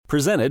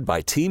Presented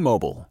by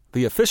T-Mobile,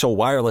 the official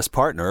wireless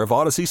partner of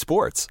Odyssey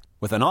Sports.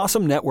 With an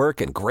awesome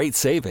network and great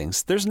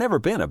savings, there's never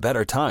been a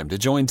better time to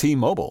join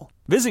T-Mobile.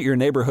 Visit your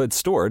neighborhood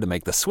store to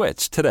make the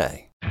switch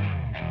today.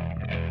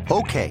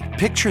 Okay,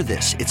 picture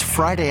this. It's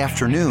Friday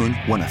afternoon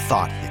when a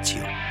thought hits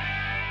you.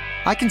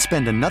 I can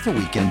spend another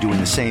weekend doing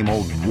the same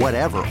old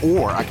whatever,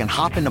 or I can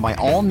hop into my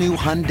all-new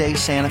Hyundai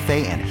Santa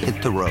Fe and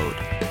hit the road.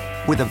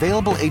 With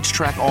available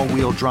H-Track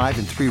all-wheel drive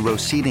and 3-row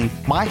seating,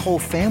 my whole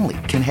family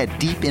can head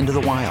deep into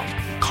the wild.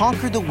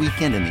 Conquer the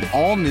weekend in the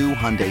all-new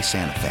Hyundai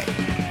Santa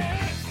Fe.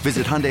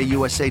 Visit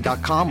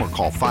HyundaiUSA.com or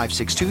call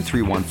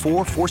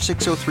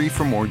 562-314-4603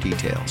 for more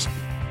details.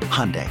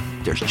 Hyundai,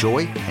 there's joy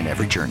in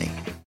every journey.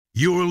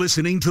 You're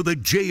listening to the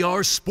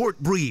JR Sport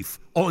Brief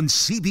on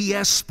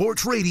CBS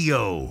Sports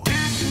Radio.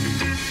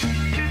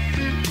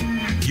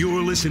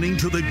 You're listening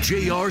to the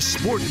JR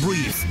Sport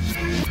Brief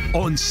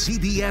on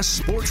CBS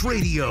Sports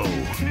Radio.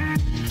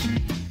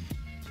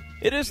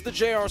 It is the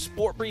JR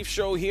Sport Brief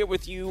show here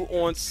with you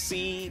on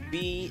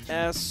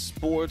CBS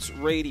Sports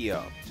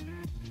Radio.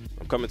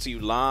 I'm coming to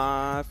you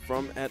live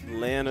from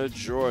Atlanta,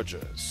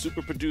 Georgia.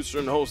 Super producer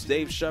and host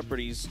Dave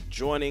Shepard, he's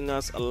joining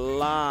us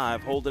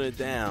live, holding it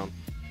down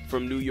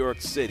from New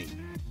York City.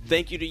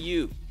 Thank you to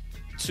you,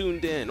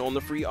 tuned in on the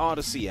free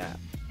Odyssey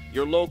app,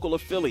 your local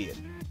affiliate,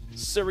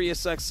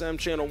 Sirius XM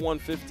channel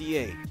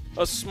 158,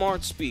 a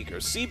smart speaker,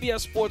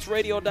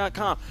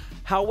 CBSSportsRadio.com.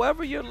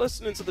 However you're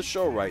listening to the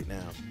show right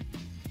now,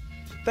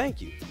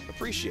 thank you.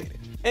 Appreciate it.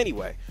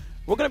 Anyway,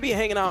 we're going to be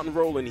hanging out and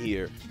rolling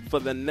here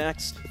for the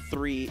next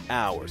 3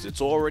 hours.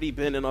 It's already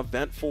been an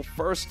eventful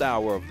first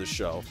hour of the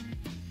show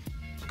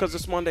because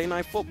it's Monday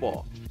Night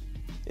Football.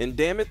 And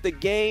damn it, the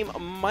game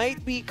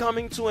might be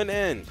coming to an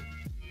end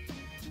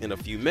in a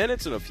few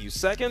minutes, in a few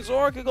seconds,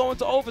 or it could go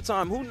into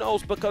overtime. Who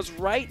knows? Because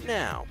right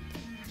now,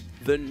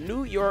 the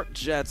New York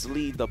Jets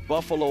lead the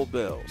Buffalo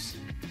Bills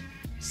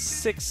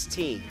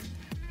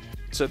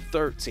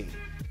 16-13.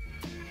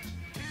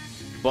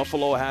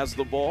 Buffalo has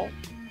the ball,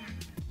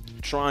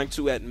 trying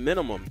to, at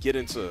minimum, get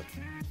into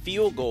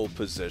field goal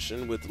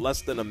position with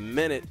less than a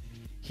minute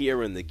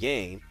here in the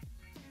game.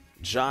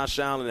 Josh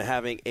Allen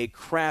having a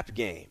crap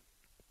game.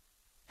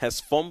 Has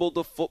fumbled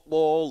the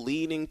football,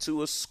 leading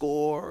to a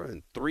score,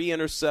 and 3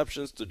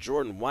 interceptions to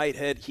Jordan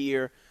Whitehead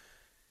here.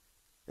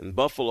 And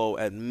Buffalo,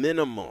 at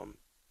minimum,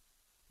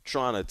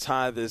 trying to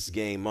tie this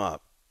game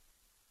up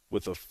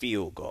with a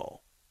field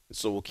goal. And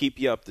so we'll keep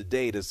you up to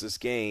date as this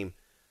game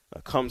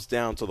comes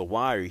down to the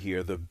wire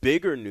here. The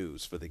bigger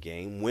news for the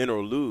game, win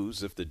or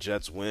lose, if the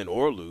Jets win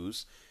or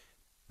lose,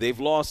 they've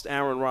lost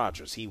Aaron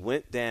Rodgers. He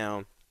went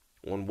down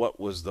on what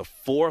was the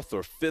 4th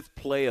or 5th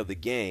play of the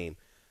game.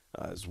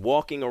 Is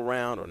walking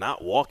around, or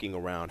not walking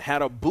around,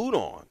 had a boot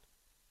on.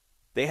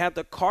 They had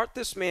to cart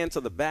this man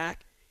to the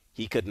back.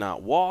 He could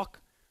not walk.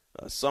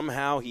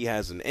 Somehow he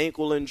has an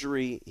ankle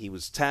injury. He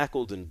was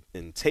tackled and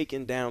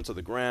taken down to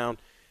the ground,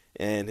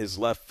 and his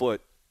left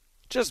foot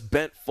just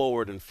bent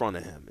forward in front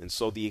of him. And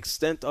so the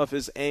extent of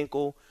his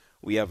ankle,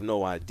 we have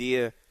no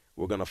idea.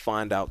 We're going to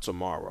find out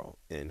tomorrow.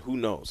 And who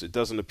knows? It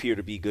doesn't appear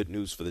to be good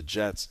news for the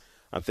Jets.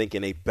 I'm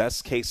thinking a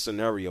best-case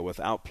scenario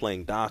without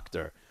playing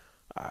doctor.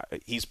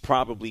 He's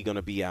probably going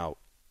to be out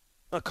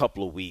a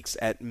couple of weeks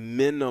at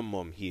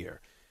minimum here.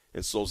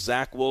 And so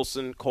Zach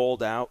Wilson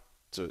called out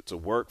to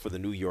work for the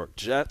New York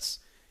Jets.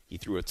 He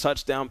threw a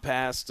touchdown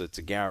pass to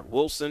Garrett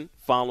Wilson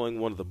following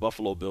one of the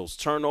Buffalo Bills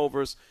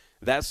turnovers.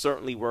 That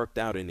certainly worked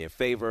out in their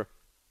favor.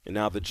 And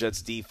now the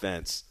Jets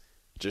defense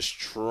just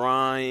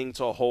trying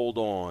to hold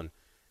on.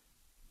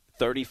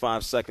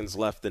 35 seconds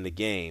left in the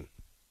game.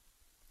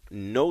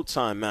 No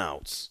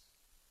timeouts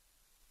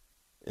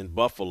in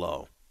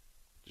Buffalo.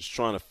 Just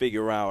trying to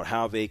figure out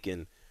how they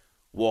can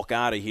walk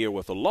out of here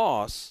with a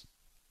loss,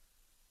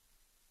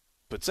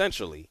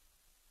 potentially,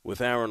 with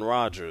Aaron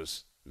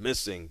Rodgers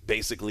missing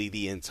basically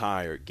the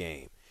entire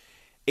game.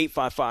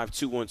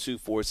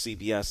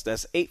 855-212-4CBS.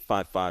 That's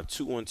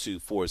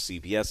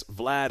 855-212-4CBS.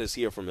 Vlad is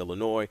here from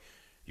Illinois.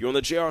 You're on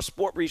the JR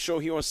Sport Brief show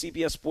here on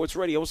CBS Sports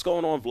Radio. What's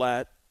going on,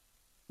 Vlad?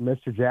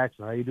 Mr.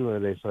 Jackson, how you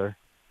doing today, sir?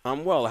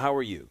 I'm well. How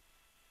are you?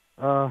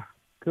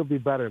 Could be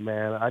better,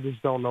 man. I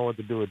just don't know what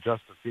to do with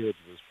Justin Fields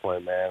at this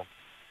point, man.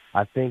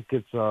 I think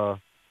it's, I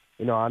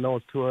know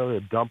it's too early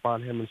to dump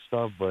on him and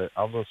stuff, but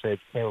I was going to say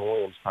it's Cameron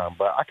Williams' time,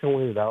 but I can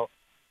wait it out.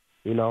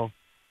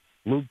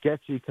 Luke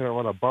Getsy couldn't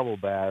run a bubble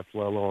bath,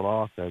 let alone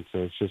offense,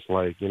 and it's just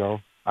like, I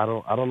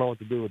don't know what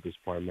to do at this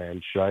point,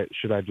 man.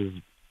 Should I just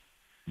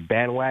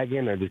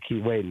bandwagon or just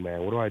keep waiting,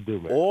 man? What do I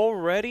do, man?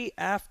 Already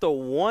after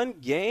one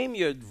game,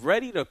 you're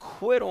ready to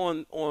quit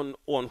on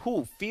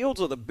who? Fields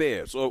or the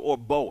Bears, or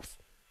both?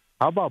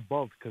 How about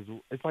both? Because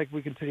it's like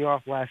we continue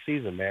off last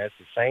season, man. It's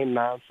the same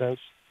nonsense,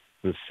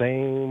 the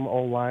same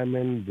old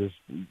linemen.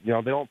 They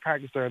don't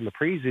practice during the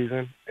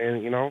preseason,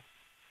 and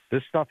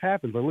this stuff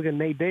happens. But look at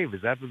Nate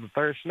Davis after the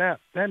third snap.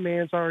 That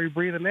man's already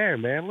breathing air,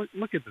 man.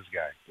 Look at this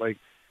guy. Like,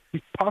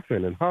 he's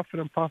puffing and huffing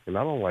and puffing.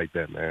 I don't like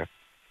that, man.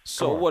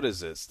 So what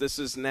is this? This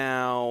is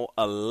now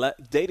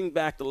dating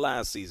back to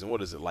last season.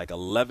 What is it, like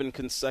 11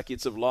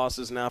 consecutive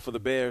losses now for the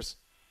Bears?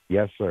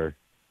 Yes, sir.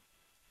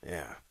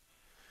 Yeah.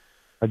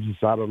 I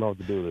don't know what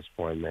to do at this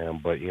point, man.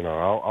 But,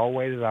 I'll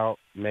wait it out.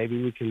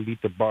 Maybe we can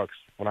beat the Bucks.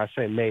 When I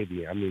say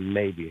maybe, I mean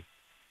maybe.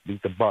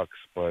 Beat the Bucks.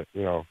 But,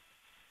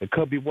 it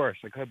could be worse.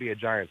 It could be a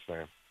Giants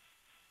fan.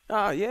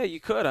 Yeah, you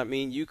could. I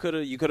mean, you could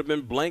have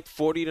been blanked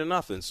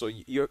 40-0. So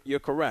you're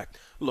correct.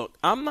 Look,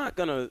 I'm not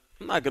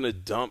gonna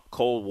dump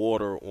cold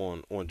water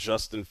on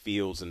Justin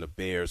Fields and the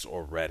Bears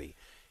already.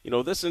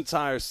 This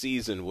entire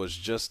season was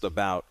just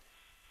about,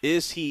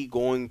 is he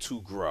going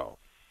to grow?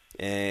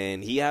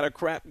 And he had a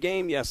crap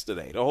game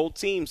yesterday. The whole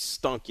team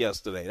stunk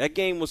yesterday. That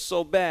game was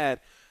so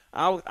bad,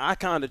 I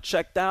kind of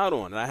checked out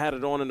on it. I had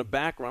it on in the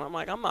background. I'm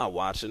like, I'm not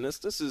watching this.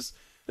 This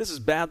is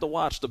bad to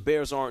watch. The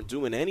Bears aren't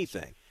doing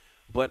anything.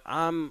 But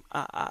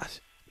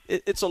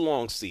it's a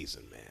long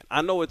season, man.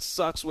 I know it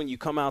sucks when you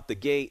come out the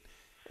gate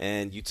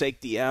and you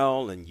take the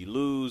L and you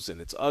lose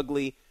and it's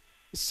ugly.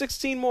 It's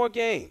 16 more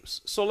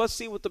games. So let's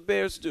see what the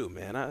Bears do,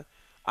 man.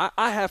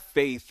 I have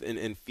faith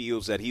in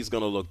Fields that he's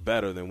going to look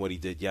better than what he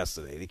did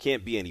yesterday. It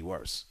can't be any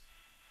worse.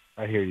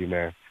 I hear you,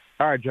 man.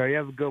 All right, Joe, you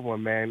have a good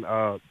one, man.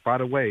 By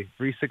the way,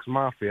 3-6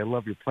 Mafia, I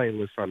love your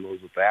playlist on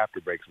those with the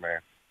after breaks, man.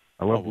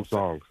 I love the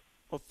songs.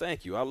 Well,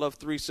 thank you. I love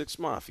 3-6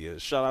 Mafia.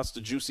 Shout-outs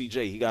to Juicy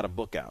J. He got a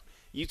book out.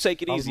 You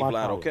take it easy,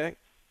 Vlad, okay?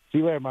 See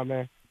you later, my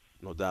man.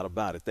 No doubt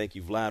about it. Thank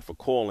you, Vlad, for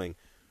calling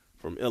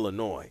from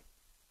Illinois.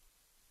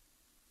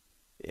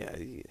 Yeah,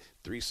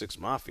 3-6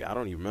 Mafia. I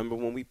don't even remember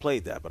when we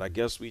played that, but I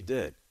guess we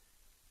did.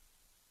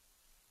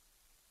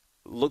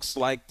 Looks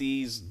like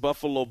these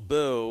Buffalo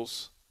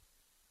Bills.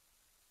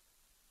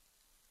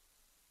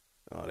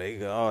 Oh, there you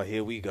go. Oh,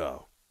 here we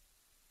go.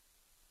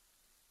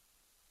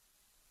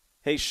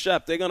 Hey,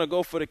 Shep, they're going to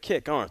go for the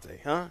kick, aren't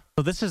they, huh?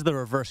 So this is the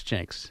reverse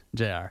jinx,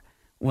 JR.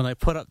 When I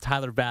put up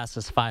Tyler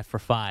Bass's 5 for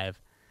 5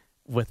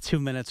 with 2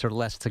 minutes or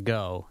less to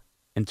go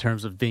in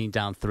terms of being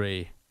down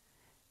 3,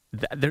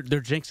 they're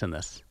jinxing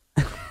this.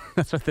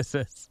 That's what this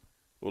is.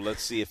 Well,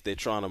 let's see if they're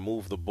trying to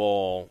move the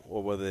ball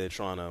or whether they're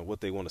trying to, what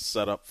they want to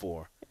set up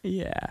for.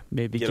 Yeah,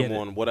 maybe get him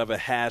on whatever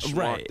hash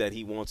mark right that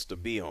he wants to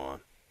be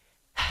on.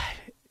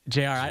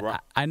 JR,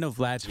 I know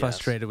Vlad's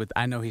frustrated with.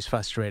 I know he's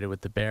frustrated with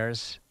the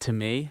Bears. To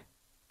me,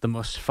 the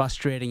most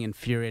frustrating,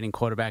 infuriating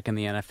quarterback in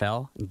the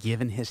NFL,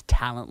 given his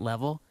talent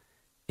level,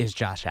 is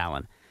Josh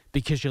Allen.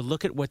 Because you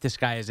look at what this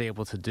guy is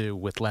able to do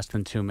with less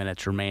than 2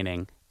 minutes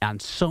remaining on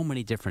so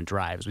many different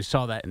drives. We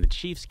saw that in the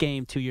Chiefs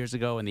game 2 years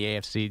ago in the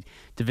AFC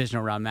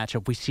divisional round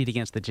matchup. We see it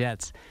against the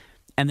Jets.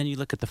 And then you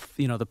look at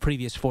the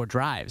previous 4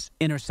 drives: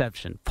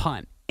 interception,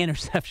 punt,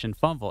 interception,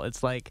 fumble.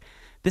 It's like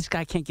this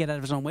guy can't get out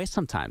of his own way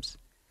sometimes.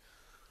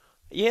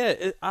 Yeah,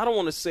 I don't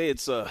want to say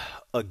it's a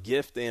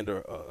gift and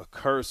a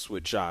curse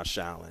with Josh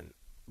Allen,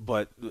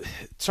 but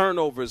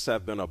turnovers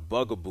have been a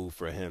bugaboo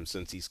for him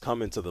since he's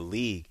come into the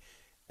league.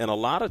 And a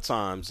lot of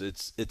times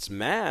it's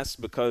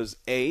masked because,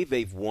 A,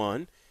 they've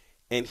won,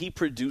 and he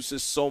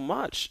produces so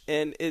much.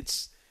 And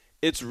it's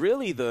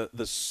really the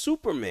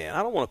Superman.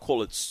 I don't want to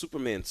call it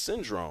Superman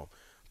syndrome,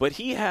 but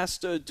he has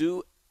to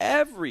do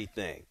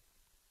everything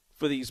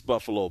for these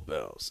Buffalo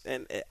Bills.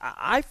 And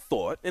I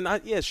thought, and I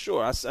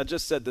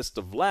just said this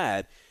to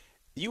Vlad,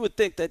 you would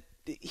think that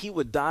he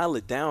would dial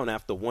it down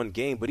after one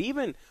game. But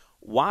even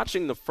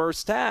watching the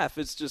first half,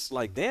 it's just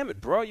like, damn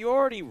it, bro, you're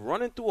already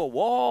running through a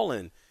wall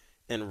and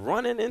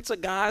running into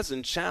guys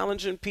and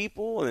challenging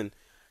people. And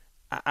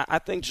I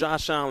think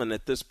Josh Allen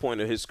at this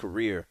point of his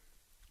career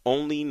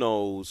only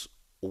knows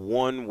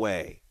one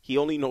way. He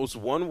only knows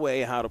one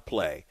way how to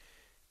play,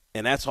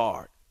 and that's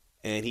hard.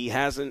 And he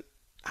hasn't –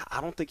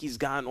 I don't think he's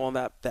gotten all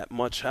that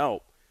much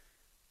help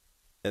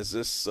as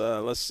this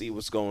let's see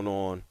what's going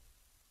on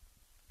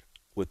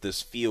with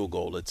this field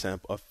goal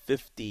attempt, a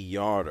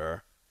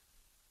 50-yarder.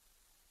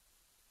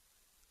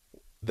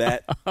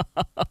 That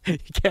you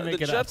can't make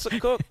the it Jets up. are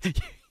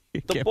cooked.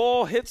 The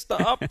ball hits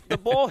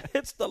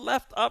the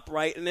left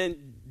upright and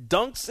then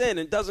dunks in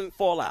and doesn't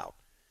fall out.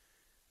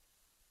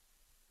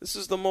 This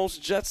is the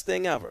most Jets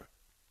thing ever.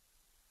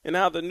 And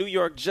now the New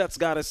York Jets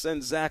got to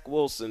send Zach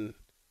Wilson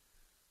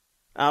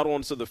out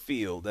onto the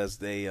field as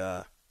they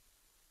the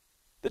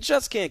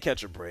Jets can't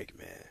catch a break,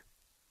 man.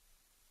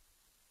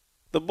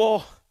 The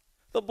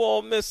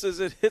ball misses,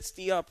 it hits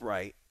the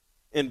upright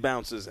and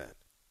bounces in.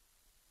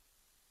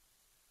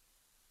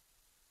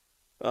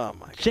 Oh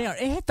my God.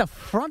 JR, it hit the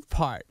front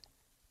part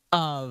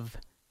of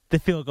the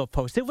field goal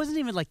post. It wasn't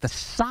even like the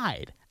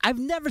side. I've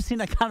never seen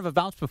that kind of a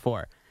bounce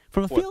before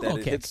from a field goal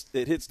kick.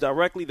 It hits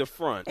directly the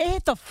front. It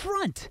hit the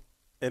front.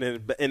 And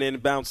then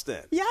it bounced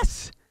in.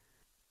 Yes.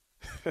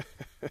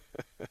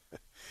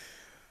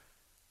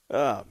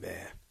 Oh,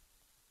 man.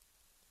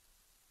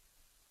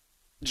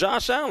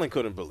 Josh Allen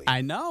couldn't believe it.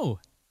 I know.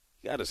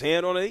 He got his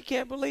hand on it. He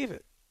can't believe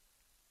it.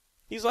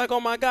 He's like, oh,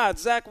 my God.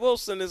 Zach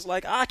Wilson is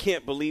like, I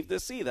can't believe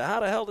this either. How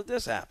the hell did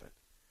this happen?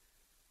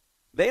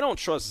 They don't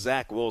trust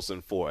Zach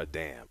Wilson for a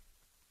damn.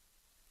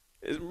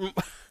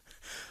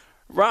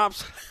 Rob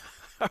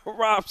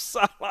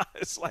Saleh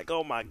is like,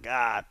 oh, my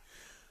God.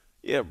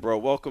 Yeah, bro,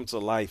 welcome to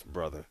life,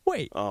 brother.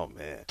 Wait. Oh,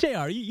 man.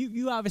 JR,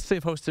 you obviously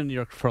have hosted in New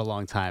York for a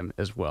long time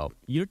as well.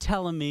 You're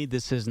telling me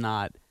this is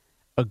not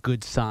a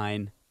good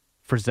sign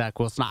for Zach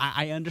Wilson.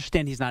 I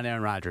understand he's not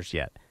Aaron Rodgers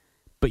yet,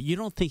 but you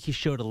don't think he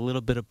showed a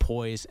little bit of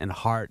poise and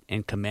heart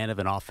and command of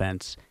an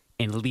offense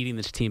in leading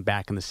this team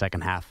back in the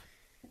second half?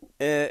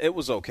 It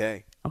was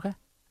okay. Okay.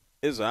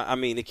 I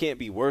mean, it can't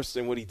be worse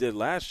than what he did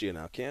last year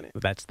now, can it?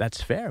 That's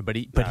fair, but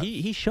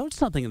he showed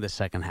something in the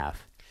second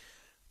half.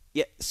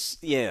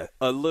 Yeah,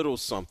 a little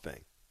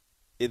something.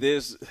 It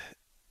is.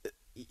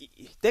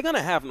 They're going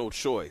to have no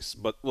choice,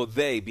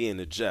 they being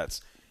the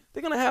Jets,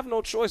 they're going to have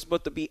no choice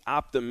but to be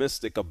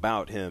optimistic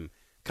about him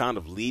kind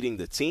of leading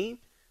the team.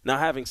 Now,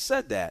 having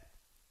said that,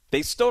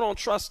 they still don't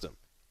trust him.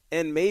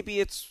 And maybe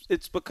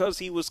it's because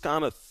he was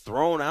kind of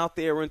thrown out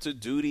there into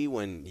duty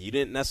when you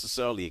didn't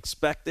necessarily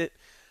expect it.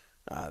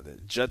 The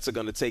Jets are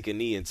going to take a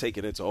knee and take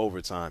it into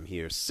overtime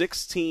here.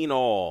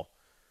 16-all.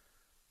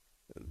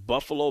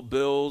 Buffalo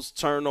Bills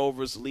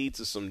turnovers lead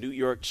to some New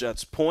York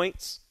Jets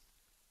points.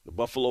 The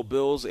Buffalo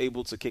Bills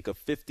able to kick a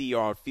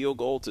 50-yard field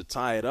goal to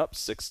tie it up,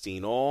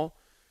 16-all.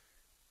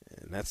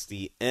 And that's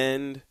the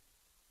end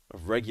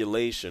of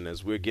regulation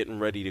as we're getting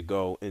ready to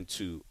go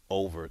into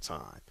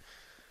overtime.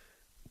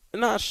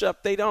 Nah,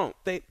 Shep, they don't.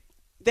 They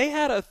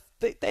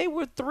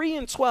were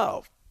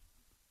 3-12.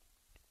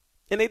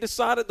 And they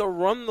decided to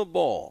run the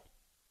ball.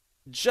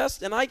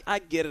 And I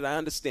get it, I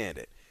understand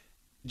it.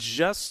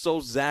 Just so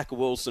Zach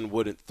Wilson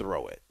wouldn't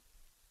throw it.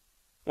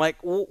 Like,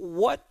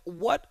 what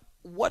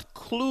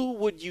clue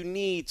would you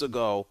need to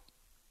go,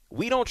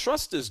 we don't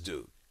trust this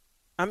dude?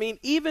 I mean,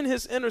 even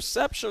his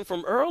interception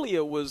from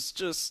earlier was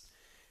just,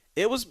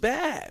 it was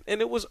bad.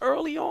 And it was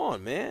early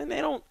on, man.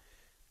 They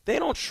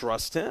don't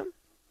trust him.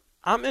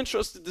 I'm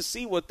interested to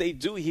see what they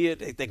do here.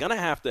 They're going to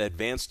have to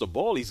advance the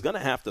ball. He's going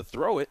to have to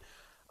throw it.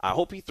 I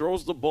hope he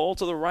throws the ball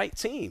to the right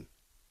team.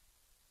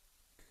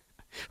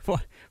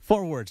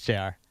 Four words,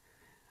 JR.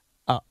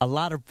 A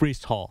lot of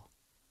Breece Hall.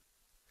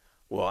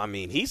 Well, I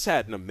mean, he's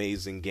had an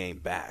amazing game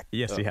back.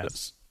 Yes, he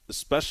has.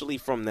 Especially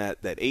from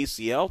that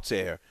ACL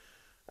tear.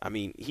 I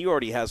mean, he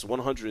already has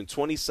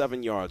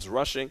 127 yards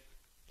rushing.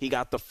 He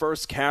got the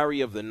first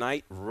carry of the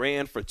night,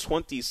 ran for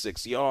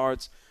 26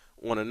 yards.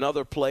 On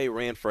another play,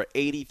 ran for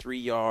 83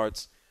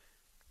 yards.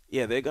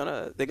 Yeah, they're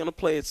gonna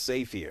play it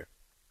safe here.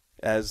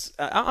 As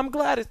I'm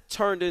glad it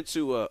turned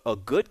into a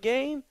good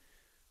game,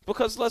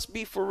 because let's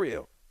be for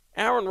real.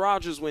 Aaron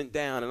Rodgers went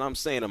down, and I'm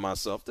saying to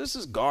myself, this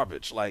is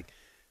garbage. Like,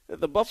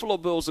 the Buffalo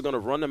Bills are going to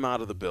run them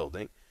out of the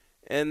building,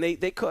 and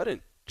they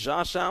couldn't.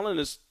 Josh Allen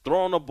is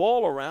throwing the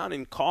ball around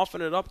and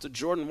coughing it up to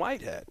Jordan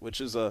Whitehead,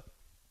 which is a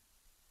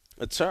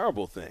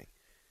terrible thing.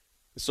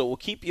 So we'll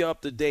keep you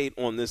up to date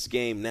on this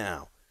game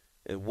now.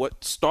 And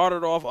what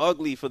started off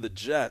ugly for the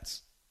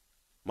Jets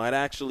might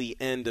actually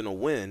end in a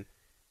win,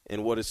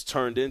 and what has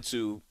turned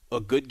into a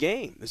good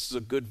game. This is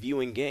a good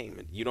viewing game.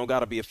 And you don't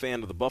got to be a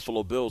fan of the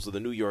Buffalo Bills or the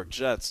New York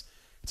Jets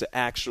to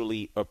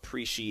actually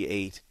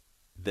appreciate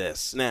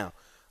this. Now,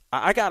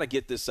 I got to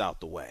get this out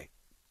the way.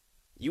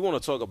 You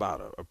want to talk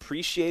about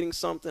appreciating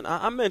something?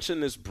 I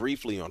mentioned this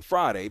briefly on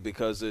Friday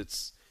because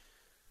it's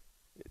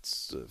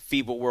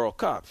FIBA World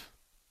Cup.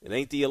 It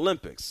ain't the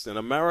Olympics. In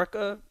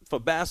America, for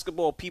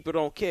basketball, people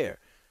don't care.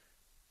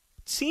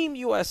 Team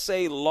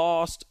USA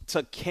lost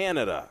to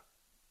Canada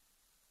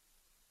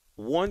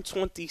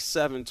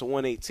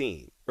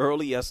 127-118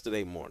 early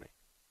yesterday morning.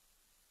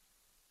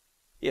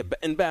 Yeah,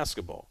 in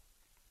basketball.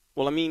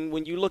 Well, I mean,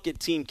 when you look at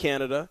Team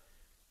Canada,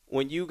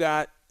 when you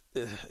got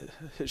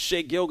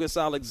Shai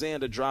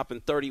Gilgeous-Alexander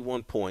dropping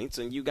 31 points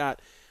and you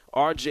got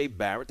R.J.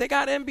 Barrett, they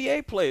got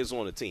NBA players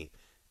on the team.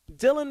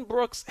 Dylan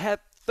Brooks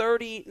had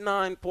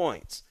 39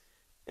 points.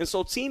 And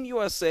so Team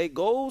USA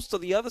goes to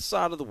the other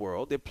side of the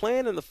world. They're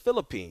playing in the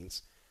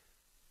Philippines.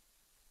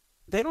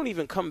 They don't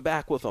even come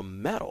back with a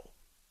medal.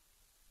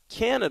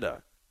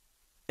 Canada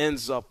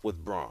ends up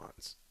with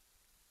bronze.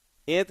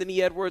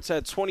 Anthony Edwards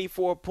had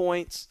 24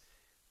 points,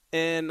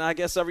 and I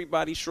guess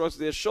everybody shrugs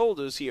their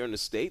shoulders here in the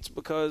States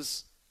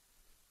because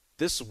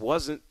this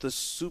wasn't the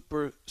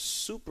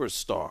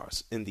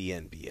superstars in the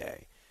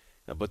NBA.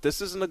 But this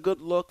isn't a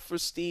good look for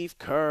Steve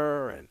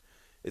Kerr, and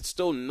it's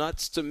still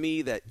nuts to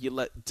me that you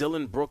let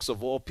Dylan Brooks,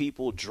 of all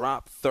people,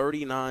 drop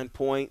 39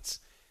 points.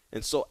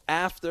 And so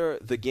after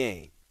the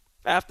game,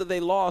 after they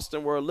lost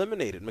and were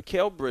eliminated,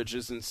 Mikal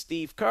Bridges and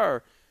Steve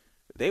Kerr,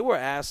 they were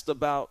asked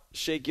about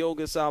Shai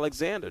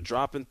Gilgeous-Alexander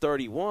dropping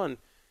 31.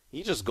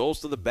 He just goes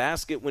to the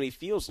basket when he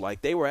feels like.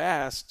 They were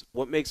asked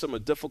what makes him a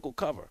difficult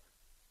cover.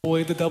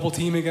 Avoid the double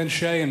team against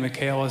Shai, and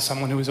Mikal is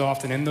someone who is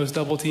often in those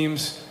double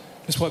teams.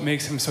 Just what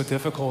makes him so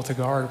difficult to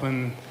guard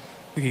when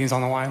the game's on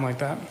the line like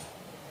that?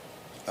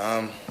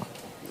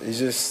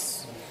 He's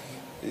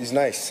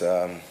nice.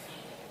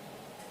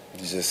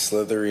 He's just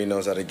slithery. He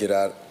knows how to get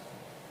out,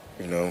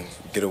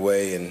 get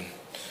away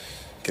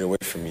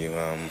from you.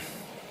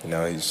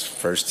 He's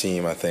first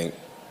team, I think,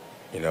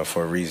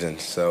 for a reason.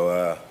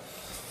 So,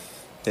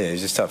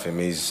 it's just tough. I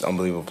mean, he's an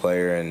unbelievable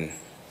player, and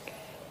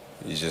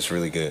he's just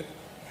really good.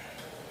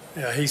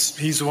 Yeah,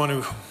 he's the one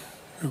who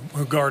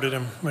guarded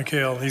him,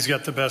 Mikal. He's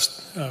got the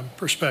best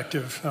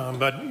perspective,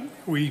 but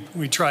we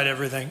tried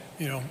everything.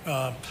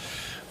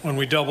 when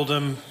we doubled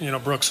him,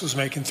 Brooks was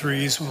making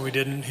threes. When we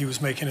didn't, he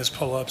was making his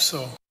pull-ups.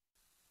 So,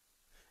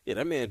 yeah,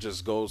 that man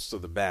just goes to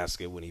the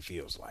basket when he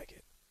feels like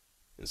it.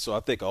 And so I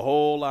think a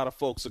whole lot of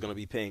folks are going to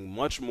be paying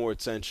much more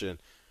attention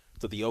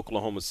to the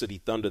Oklahoma City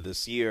Thunder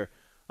this year.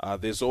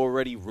 There's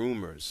already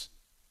rumors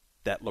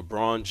that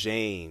LeBron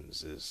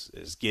James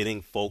is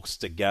getting folks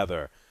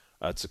together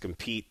to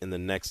compete in the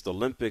next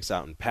Olympics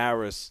out in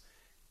Paris.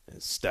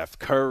 And Steph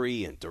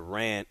Curry and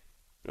Durant.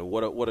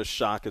 What a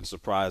shock and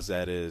surprise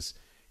that is.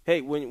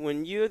 Hey,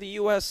 when you're the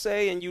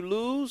USA and you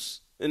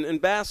lose in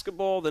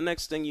basketball, the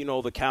next thing you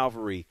know, the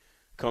cavalry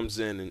comes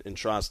in and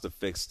tries to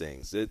fix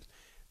things.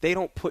 They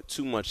don't put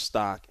too much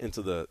stock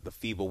into the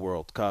FIBA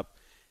World Cup,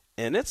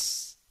 and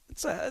it's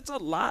a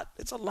lot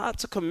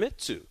to commit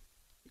to.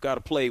 You got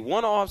to play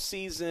one off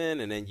season,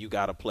 and then you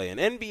got to play an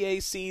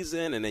NBA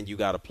season, and then you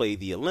got to play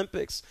the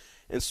Olympics.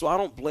 And so I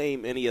don't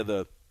blame any of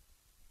the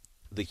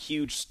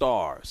huge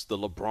stars, the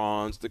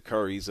LeBrons, the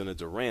Currys, and the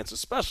Durants,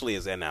 especially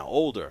as they're now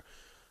older,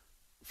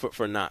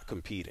 for not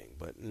competing.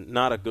 But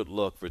not a good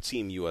look for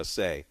Team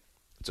USA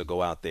to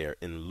go out there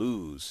and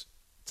lose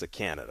to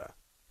Canada.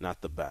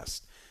 Not the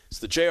best. It's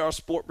the JR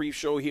Sport Brief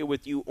Show here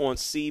with you on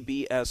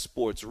CBS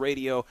Sports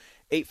Radio,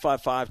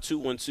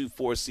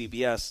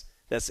 855-212-4CBS.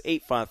 That's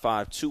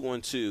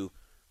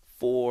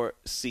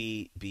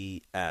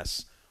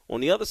 855-212-4CBS.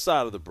 On the other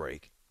side of the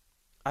break,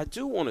 I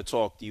do want to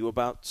talk to you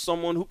about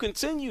someone who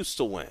continues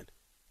to win.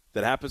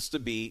 That happens to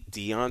be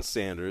Deion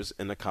Sanders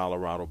and the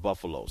Colorado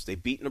Buffaloes. They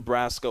beat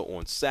Nebraska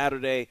on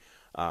Saturday.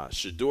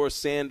 Shedeur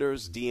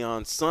Sanders,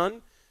 Deion's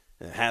son,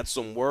 had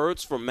some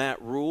words from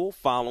Matt Rule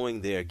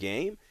following their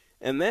game.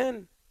 And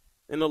then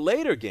in a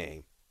later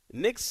game,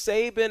 Nick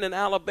Saban and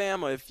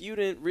Alabama, if you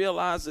didn't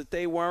realize that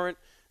they weren't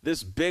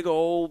this big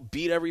old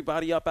beat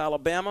everybody up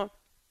Alabama,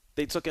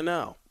 they took an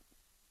L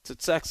to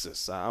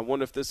Texas. I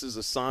wonder if this is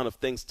a sign of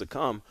things to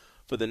come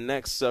for the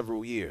next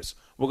several years.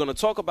 We're going to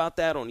talk about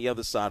that on the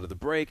other side of the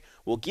break.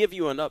 We'll give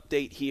you an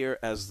update here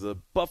as the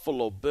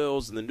Buffalo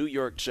Bills and the New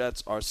York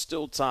Jets are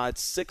still tied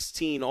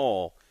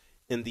 16-all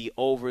in the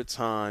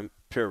overtime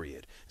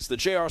period. It's the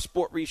JR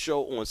Sport Brief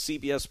Show on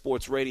CBS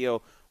Sports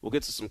Radio. We'll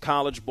get to some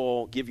college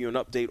ball, give you an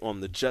update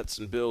on the Jets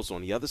and Bills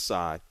on the other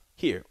side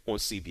here on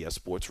CBS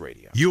Sports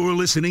Radio. You're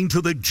listening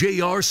to the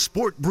JR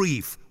Sport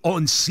Brief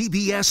on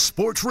CBS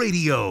Sports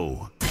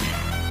Radio.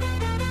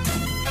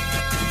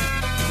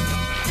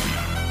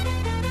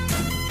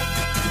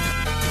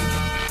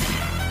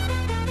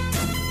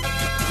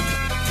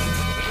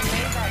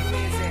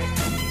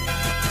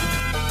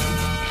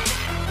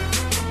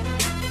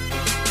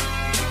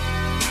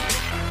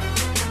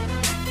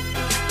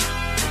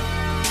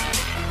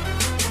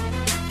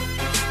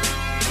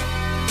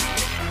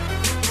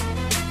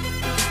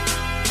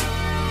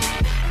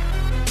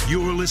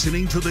 You're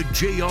listening to the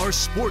JR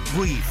Sport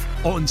Brief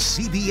on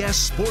CBS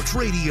Sports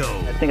Radio.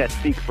 I think I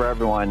speak for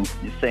everyone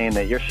saying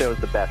that your show is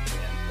the best,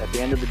 man. At the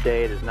end of the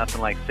day, there's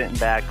nothing like sitting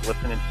back,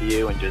 listening to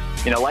you, and just,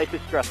 life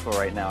is stressful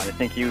right now, and I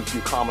think you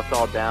calm us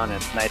all down,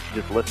 and it's nice to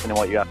just listen to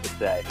what you have to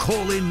say.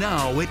 Call in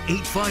now at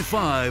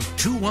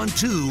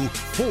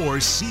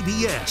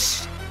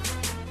 855-212-4CBS.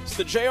 It's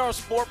the JR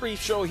Sport Brief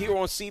Show here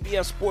on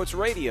CBS Sports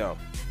Radio.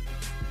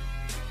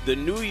 The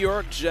New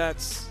York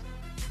Jets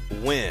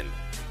win.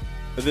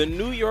 The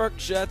New York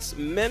Jets,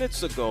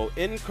 minutes ago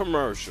in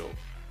commercial,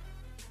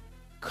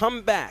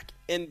 come back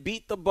and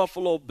beat the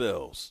Buffalo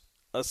Bills.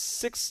 A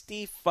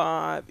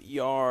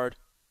 65-yard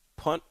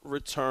punt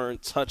return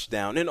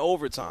touchdown in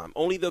overtime.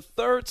 Only the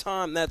third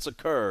time that's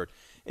occurred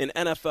in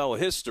NFL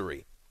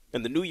history.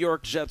 And the New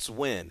York Jets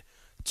win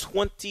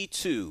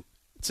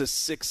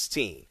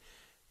 22-16.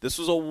 This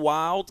was a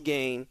wild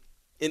game,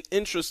 an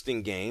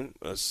interesting game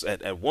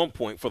at one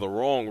point for the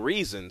wrong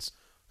reasons.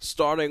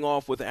 Starting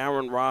off with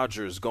Aaron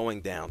Rodgers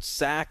going down,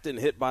 sacked and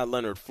hit by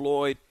Leonard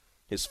Floyd.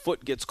 His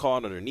foot gets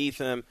caught underneath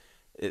him.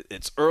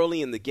 It's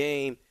early in the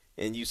game,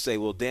 and you say,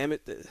 well, damn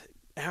it,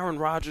 Aaron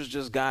Rodgers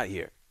just got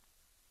here.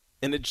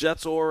 And the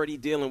Jets are already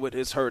dealing with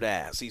his hurt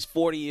ass. He's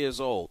 40 years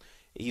old.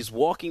 He's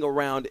walking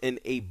around in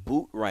a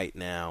boot right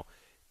now,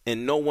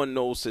 and no one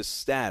knows his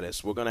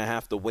status. We're going to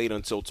have to wait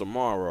until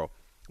tomorrow,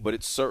 but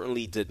it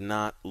certainly did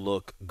not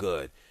look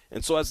good.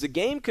 And so as the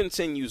game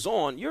continues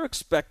on, you're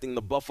expecting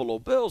the Buffalo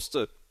Bills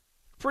to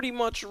pretty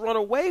much run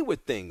away with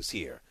things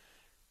here.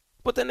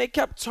 But then they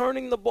kept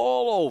turning the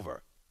ball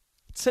over.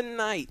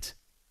 Tonight,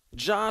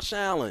 Josh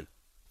Allen,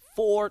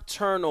 4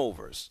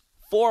 turnovers,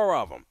 4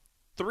 of them,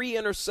 3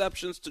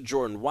 interceptions to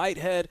Jordan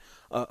Whitehead,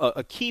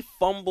 a key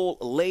fumble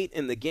late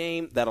in the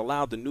game that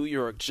allowed the New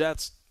York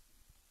Jets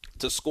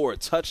to score a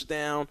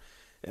touchdown.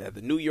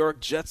 The New York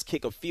Jets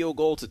kick a field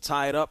goal to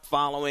tie it up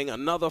following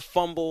another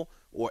fumble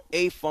or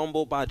a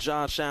fumble by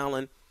Josh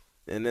Allen.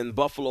 And then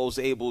Buffalo's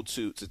able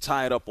to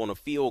tie it up on a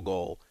field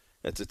goal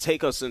and to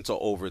take us into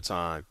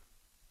overtime.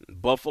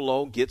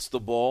 Buffalo gets the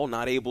ball,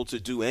 not able to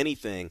do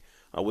anything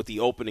with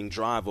the opening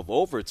drive of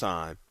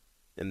overtime.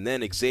 And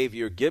then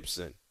Xavier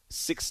Gibson,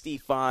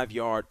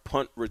 65-yard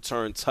punt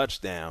return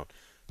touchdown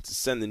to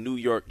send the New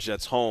York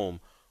Jets home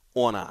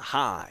on a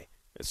high,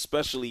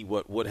 especially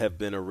what would have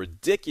been a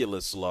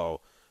ridiculous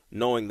low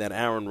knowing that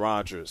Aaron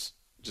Rodgers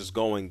just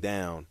going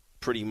down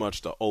pretty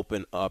much to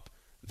open up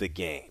the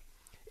game.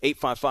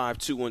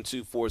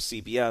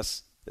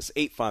 855-212-4CBS. That's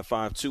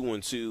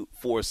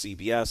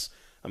 855-212-4CBS.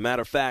 A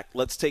matter of fact,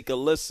 let's take a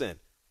listen.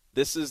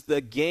 This is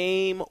the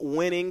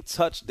game-winning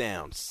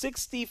touchdown,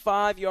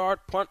 65-yard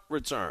punt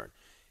return.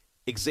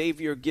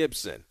 Xavier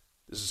Gibson.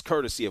 This is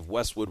courtesy of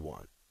Westwood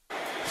One.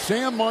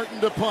 Sam Martin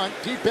to punt.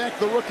 Deep back,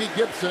 the rookie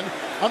Gibson.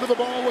 Under the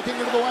ball, looking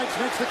into the lights.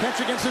 Makes the catch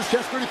against his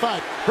chest,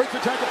 35. Breaks the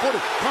tackle, 40.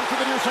 Comes to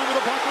the near side of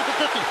the block with the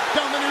 50.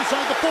 Down the near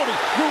side, the 40.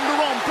 Room to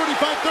roam,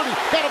 35-30.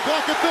 Got a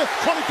block at this,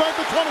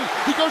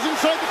 25-20. He goes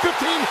inside the 15.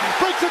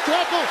 Breaks the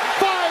tackle,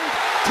 5.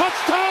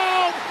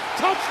 Touchdown!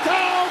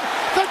 Touchdown!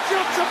 The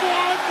Jets have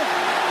won!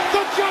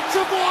 The Jets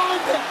have won!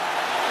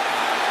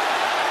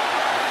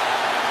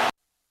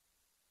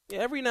 Yeah,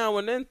 every now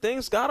and then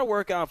things got to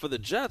work out for the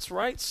Jets,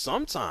 right?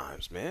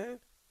 Sometimes, man.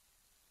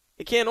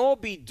 It can't all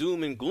be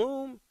doom and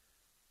gloom.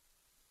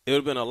 It would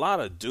have been a lot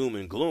of doom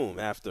and gloom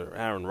after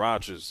Aaron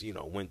Rodgers,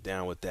 went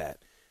down with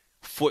that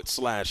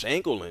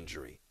foot/ankle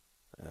injury.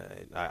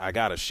 I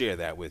got to share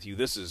that with you.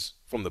 This is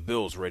from the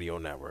Bills Radio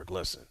Network.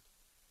 Listen.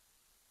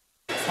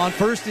 On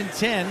 1st and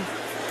 10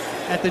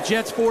 at the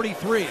Jets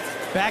 43.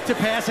 Back to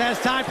pass, has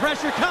time,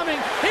 pressure coming.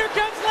 Here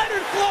comes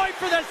Leonard Floyd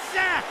for the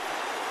sack.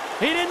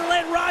 He didn't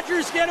let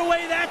Rodgers get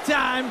away that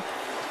time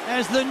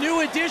as the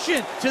new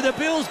addition to the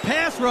Bills'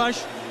 pass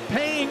rush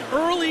paying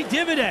early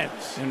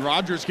dividends. And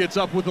Rodgers gets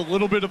up with a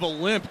little bit of a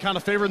limp, kind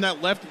of favoring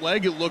that left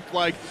leg, it looked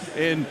like.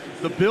 And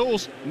the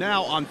Bills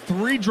now on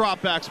 3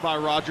 dropbacks by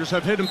Rodgers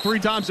have hit him 3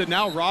 times, and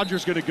now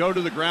Rodgers going to go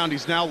to the ground.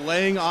 He's now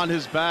laying on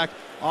his back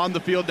on the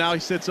field. Now he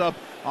sits up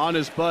on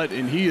his butt,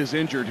 and he is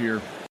injured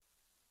here.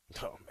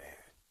 Oh, man.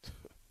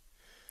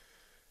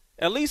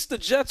 At least the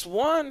Jets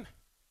won.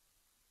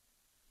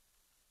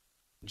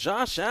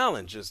 Josh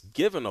Allen just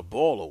giving a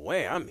ball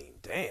away. I mean,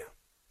 damn.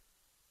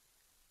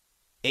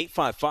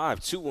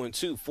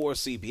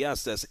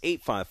 855-212-4CBS. That's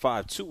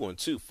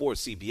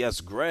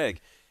 855-212-4CBS. Greg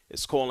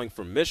is calling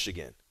from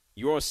Michigan.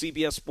 You're on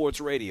CBS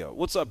Sports Radio.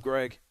 What's up,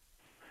 Greg?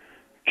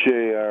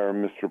 JR,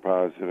 Mr.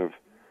 Positive.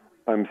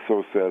 I'm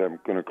so sad I'm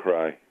going to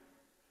cry.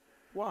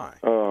 Why?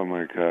 Oh,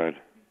 my God.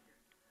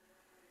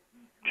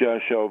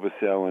 Josh Elvis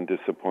Allen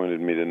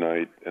disappointed me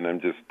tonight, and I'm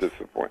just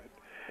disappointed.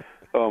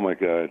 Oh, my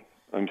God.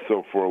 I'm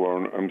so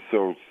forlorn. I'm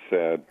so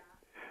sad.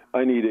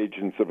 I need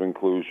agents of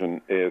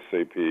inclusion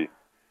ASAP.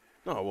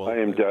 Oh, well, I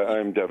am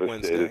devastated.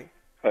 Wednesday.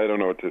 I don't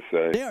know what to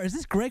say. Yeah, is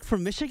this Greg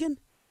from Michigan?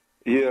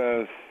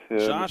 Yes. Yeah,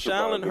 Josh Mr.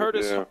 Allen Positive, hurt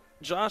his. yeah.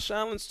 Josh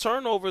Allen's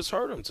turnovers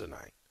hurt him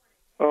tonight.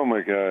 Oh, my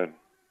God.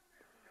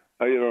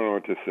 I don't know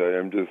what to say.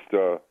 I'm just,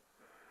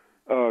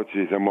 oh,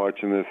 geez, I'm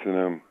watching this and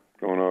I'm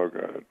going, oh,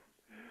 God.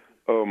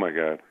 Oh, my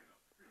God.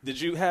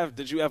 Did you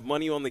have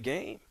money on the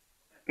game?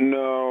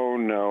 No.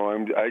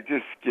 I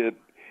just get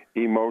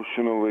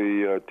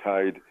emotionally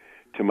tied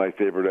to my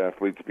favorite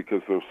athletes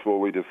because they're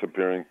slowly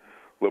disappearing.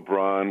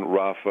 LeBron,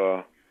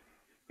 Rafa,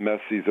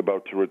 Messi's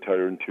about to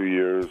retire in 2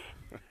 years,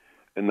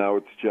 and now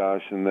it's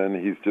Josh, and then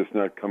he's just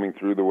not coming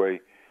through the way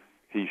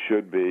he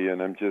should be,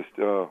 and I'm just,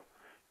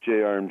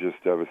 JR, I'm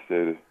just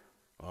devastated.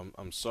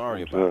 I'm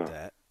sorry about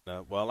that.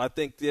 Well, I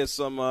think there's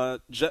some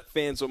Jet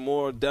fans are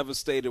more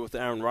devastated with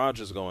Aaron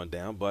Rodgers going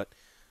down, but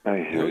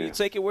you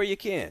take it where you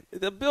can.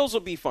 The Bills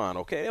will be fine,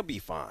 okay? They'll be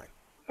fine.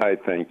 I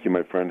thank you,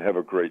 my friend. Have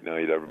a great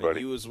night,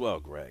 everybody. And you as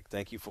well, Greg.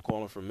 Thank you for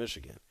calling from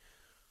Michigan.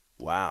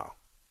 Wow.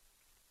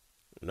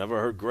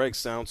 Never heard Greg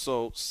sound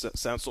so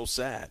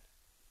sad.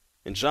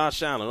 And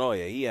Josh Allen, oh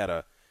yeah, he had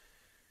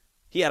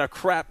a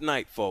crap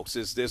night, folks.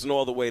 There's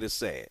no other way to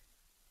say it.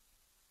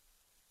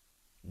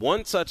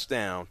 1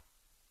 touchdown,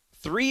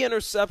 3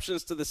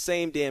 interceptions to the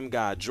same damn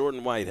guy,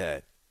 Jordan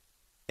Whitehead.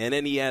 And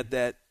then he had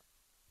that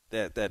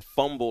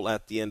fumble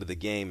at the end of the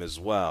game as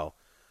well,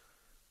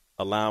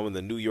 allowing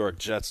the New York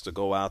Jets to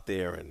go out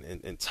there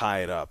and tie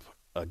it up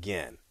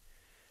again.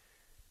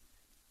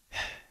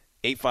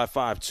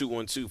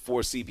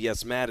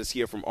 855-212-4CBS. Matt is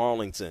here from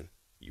Arlington.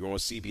 You're on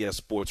CBS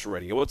Sports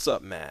Radio. What's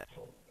up, Matt?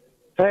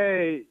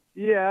 Hey,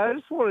 yeah, I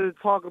just wanted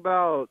to talk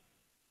about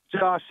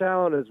Josh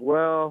Allen as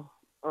well.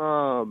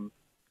 There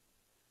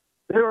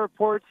were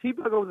reports he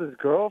broke up with his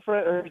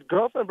girlfriend, or his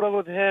girlfriend broke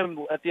up with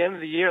him at the end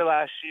of the year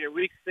last year,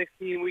 week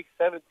 16, week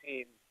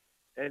 17,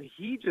 and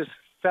he just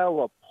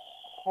fell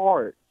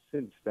apart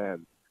since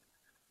then.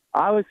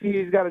 Obviously,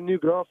 he's got a new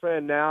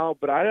girlfriend now,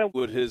 but I don't.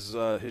 With his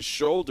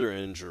shoulder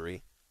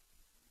injury,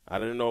 I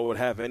didn't know it would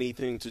have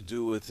anything to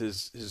do with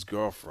his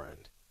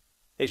girlfriend.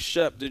 Hey,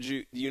 Shep,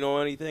 do you know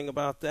anything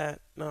about that?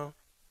 No?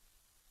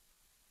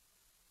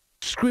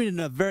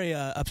 Screening a very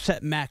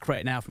upset Mac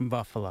right now from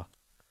Buffalo.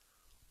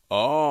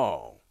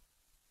 Oh,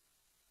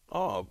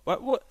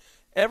 but what?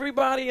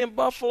 Everybody in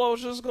Buffalo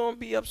is just going to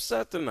be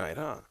upset tonight,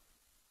 huh?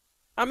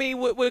 I mean,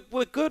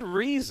 with good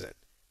reason.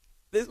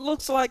 It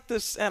looks like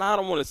this, and I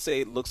don't want to say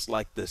it looks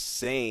like the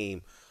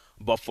same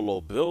Buffalo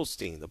Bills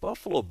team. The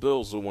Buffalo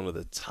Bills are one of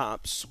the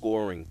top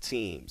scoring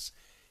teams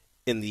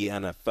in the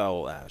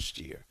NFL last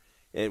year.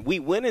 And we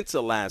went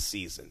into last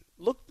season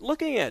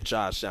looking at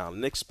Josh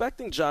Allen,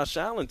 expecting Josh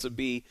Allen to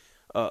be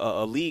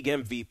a league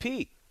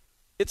MVP.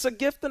 It's a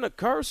gift and a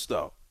curse,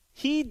 though.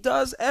 He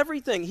does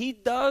everything. He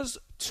does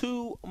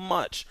too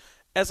much.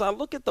 As I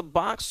look at the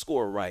box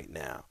score right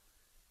now,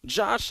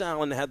 Josh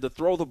Allen had to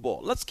throw the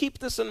ball. Let's keep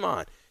this in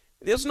mind.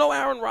 There's no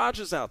Aaron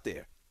Rodgers out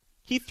there.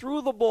 He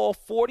threw the ball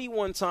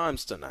 41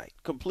 times tonight,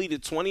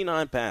 completed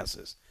 29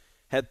 passes,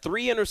 had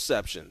 3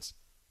 interceptions.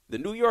 The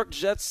New York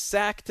Jets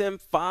sacked him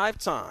 5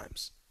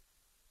 times,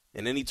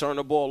 and then he turned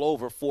the ball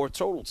over 4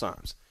 total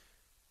times.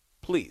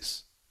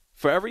 Please,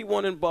 for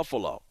everyone in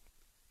Buffalo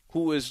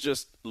who is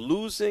just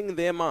losing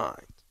their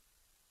mind,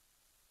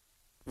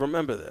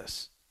 remember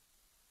this.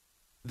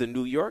 The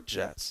New York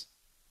Jets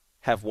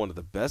have one of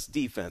the best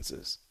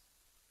defenses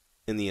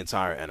in the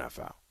entire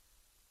NFL.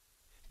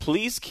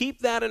 Please keep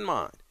that in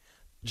mind.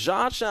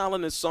 Josh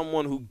Allen is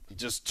someone who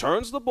just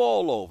turns the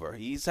ball over.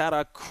 He's had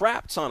a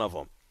crap ton of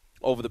them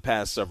over the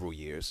past several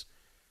years.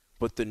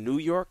 But the New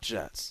York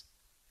Jets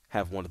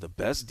have one of the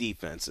best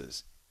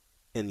defenses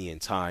in the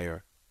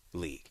entire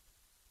league.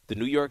 The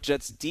New York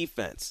Jets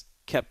defense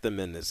kept them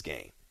in this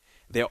game.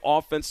 Their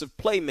offensive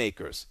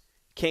playmakers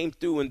came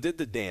through and did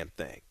the damn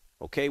thing.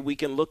 Okay, we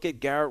can look at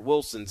Garrett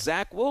Wilson.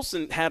 Zach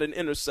Wilson had an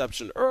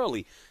interception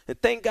early,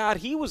 and thank God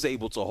he was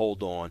able to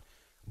hold on.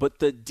 But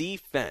the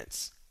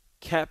defense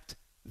kept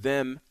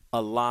them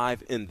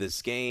alive in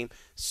this game,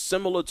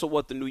 similar to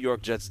what the New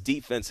York Jets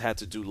defense had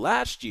to do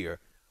last year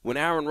when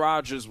Aaron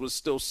Rodgers was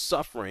still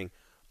suffering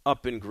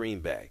up in Green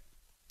Bay.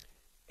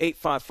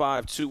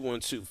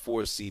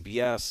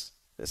 855-212-4CBS.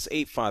 That's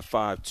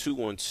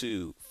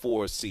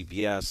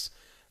 855-212-4CBS.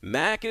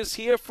 Mac is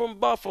here from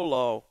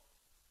Buffalo.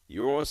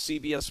 You're on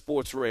CBS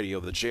Sports Radio,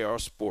 the JR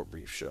Sport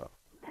Brief Show.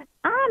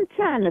 I'm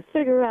trying to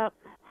figure out,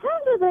 how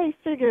do they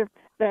figure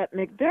that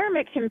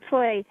McDermott can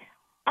play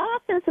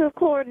offensive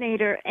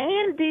coordinator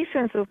and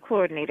defensive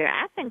coordinator?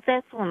 I think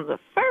that's one of the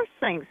first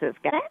things that's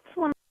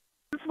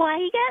why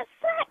he got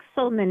sacked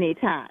so many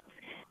times.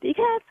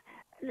 Because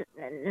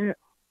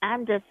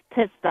I'm just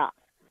pissed off.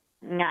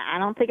 I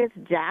don't think it's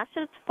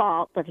Josh's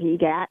fault that he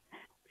got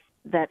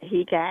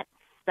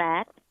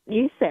sacked.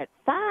 You said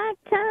 5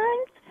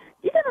 times?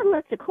 You're going to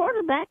let the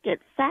quarterback get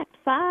sacked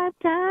 5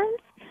 times?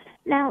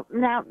 Now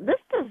this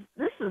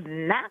is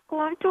not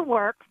going to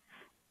work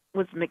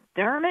with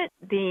McDermott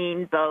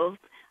being both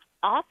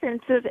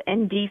offensive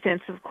and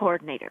defensive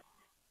coordinator.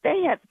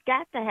 They have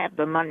got to have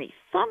the money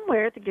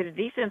somewhere to get a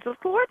defensive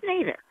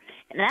coordinator.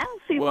 And I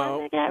don't see why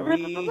they got rid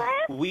of the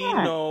last one.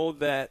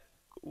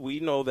 We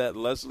know that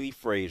Leslie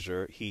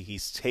Frazier,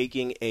 he's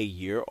taking a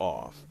year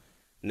off.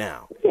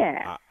 Now,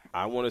 yeah.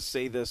 I want to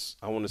say this.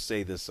 I want to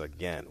say this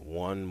again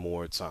one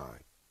more time.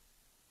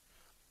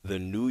 The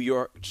New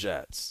York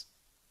Jets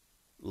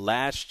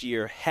last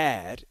year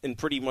had and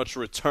pretty much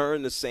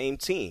returned the same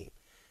team.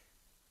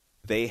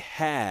 They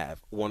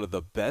have one of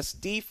the best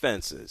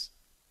defenses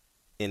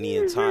in the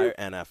entire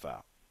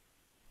NFL.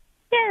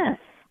 Yes.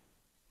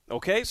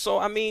 Okay, so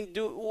I mean,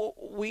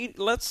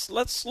 let's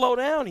slow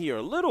down here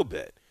a little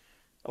bit.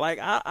 Like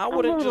I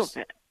wouldn't just.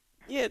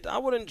 Yeah, I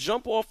wouldn't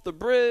jump off the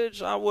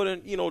bridge. I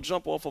wouldn't,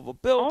 jump off of a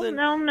building.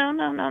 Oh,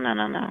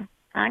 no.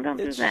 I ain't going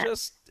to do that.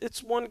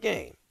 It's one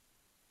game.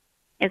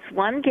 It's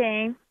one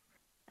game.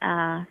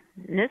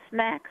 Miss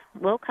Mac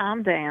will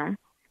calm down.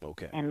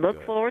 Okay. And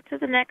look forward to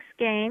the next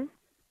game.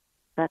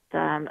 But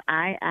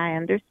I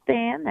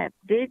understand that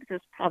Diggs is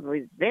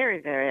probably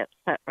very, very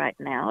upset right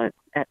now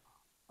at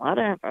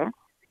whatever.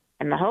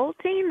 And the whole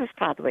team is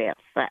probably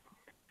upset.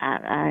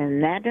 I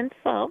imagine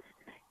so.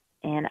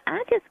 And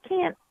I just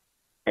can't.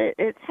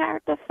 It's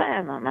hard to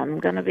fathom. I'm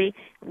going to be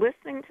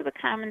listening to the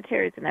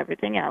commentaries and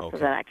everything else so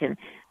that I can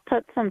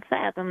put some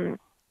fathom.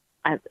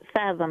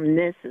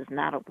 Fathomness is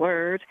not a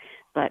word,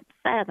 but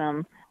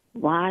fathom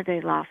why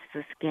they lost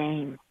this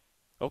game.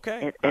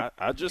 Okay. It's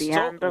I just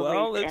beyond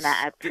told, belief, and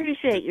I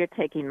appreciate your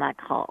taking my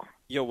call.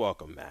 You're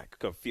welcome, Mac.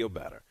 Could feel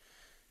better.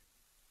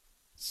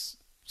 It's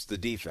the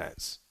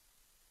defense.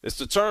 It's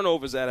the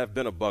turnovers that have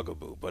been a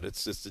bugaboo, but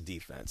it's just the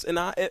defense. And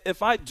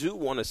if I do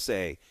want to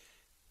say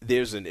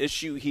there's an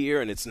issue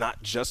here, and it's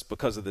not just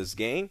because of this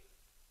game,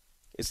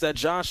 it's that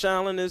Josh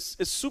Allen is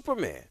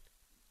Superman.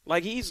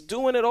 Like, he's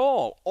doing it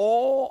all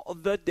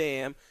the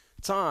damn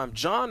time.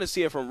 John is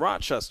here from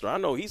Rochester. I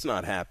know he's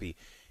not happy.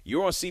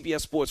 You're on CBS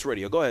Sports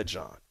Radio. Go ahead,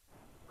 John.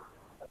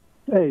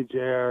 Hey,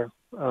 JR.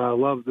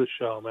 Love the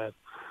show, man.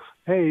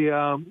 Hey,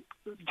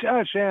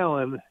 Josh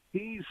Allen,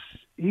 he's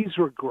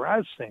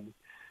regressing.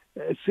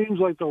 It seems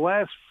like the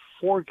last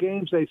 4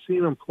 games I've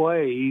seen him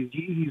play,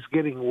 he's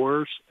getting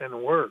worse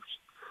and worse.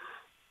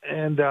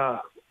 And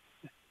I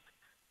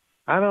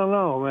don't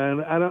know,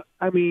 man.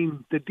 I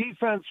mean, the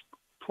defense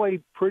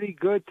played pretty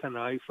good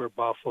tonight for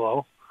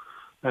Buffalo.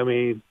 I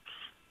mean,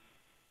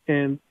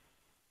 and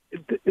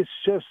it's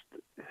just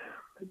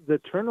the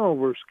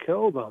turnovers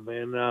killed them,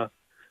 and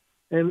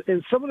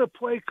some of the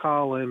play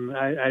calling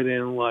I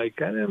didn't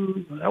like.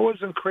 I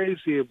wasn't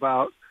crazy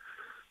about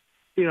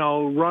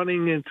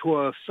running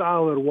into a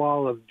solid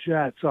wall of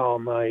Jets all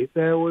night.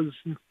 That was,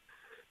 it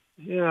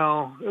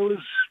was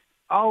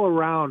all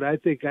around. I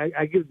think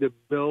I give the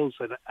Bills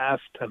an F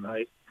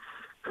tonight.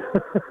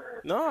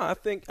 No, I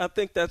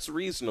think that's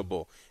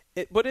reasonable.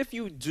 But if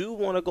you do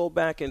want to go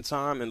back in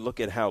time and look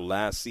at how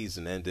last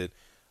season ended,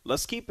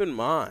 let's keep in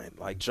mind,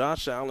 like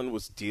Josh Allen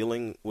was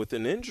dealing with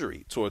an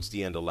injury towards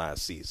the end of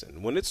last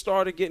season. When it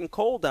started getting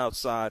cold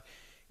outside,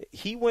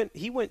 he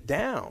went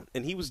down,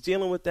 and he was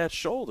dealing with that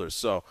shoulder.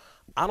 So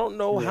I don't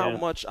know how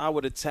much I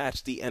would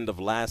attach the end of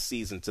last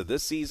season to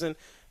this season.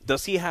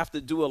 Does he have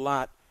to do a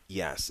lot?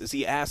 Yes. Is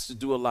he asked to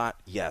do a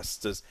lot? Yes.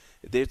 Does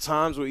there are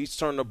times where he's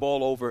turning the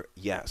ball over?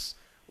 Yes.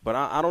 But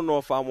I don't know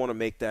if I want to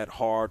make that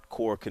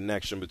hardcore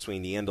connection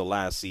between the end of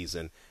last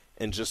season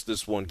and just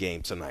this one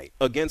game tonight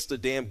against a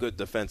damn good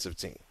defensive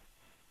team.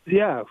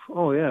 Yeah.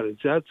 Oh, yeah. The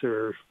Jets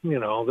are,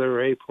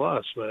 they're A+,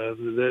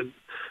 man.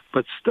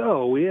 But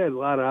still, we had a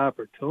lot of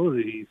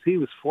opportunities. He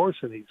was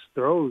forcing these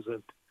throws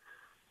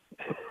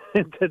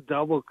into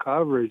double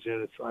coverage,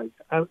 and it's like,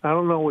 I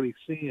don't know what he's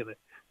seeing.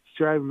 It's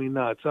driving me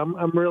nuts.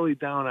 I'm really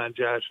down on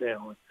Josh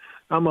Allen.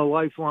 I'm a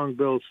lifelong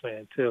Bills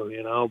fan, too,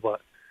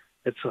 but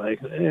it's like,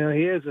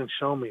 he hasn't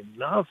shown me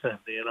nothing,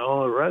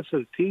 The rest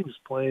of the team's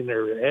playing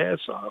their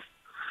ass off.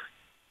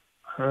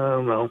 I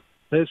don't know.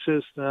 It's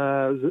just,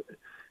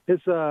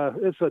 it's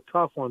a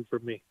tough one for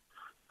me.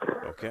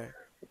 Okay.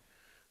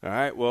 All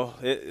right. Well,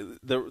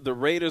 the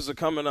Raiders are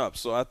coming up,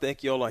 so I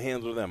think y'all will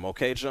handle them.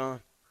 Okay,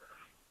 John?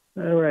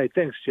 All right.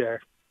 Thanks,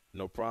 Jared.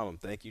 No problem.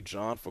 Thank you,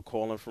 John, for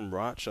calling from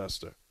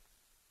Rochester.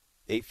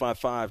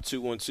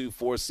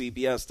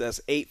 855-212-4CBS. That's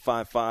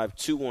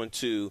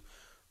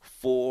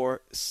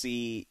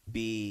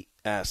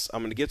 855-212-4CBS.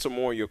 I'm going to get to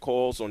more of your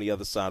calls on the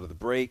other side of the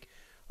break.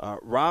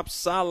 Rob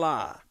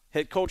Saleh,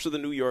 head coach of the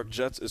New York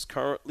Jets, is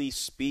currently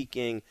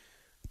speaking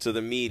to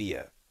the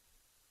media.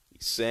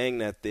 He's saying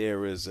that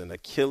there is an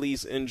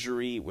Achilles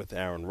injury with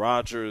Aaron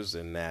Rodgers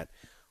and that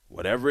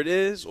whatever it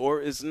is or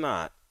is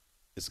not,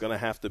 it's going to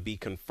have to be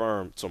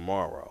confirmed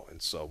tomorrow.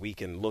 And so we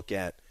can look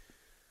at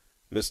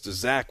Mr.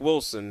 Zach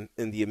Wilson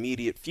in the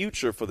immediate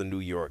future for the New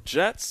York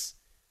Jets.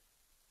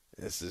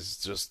 This is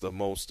just the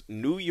most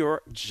New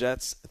York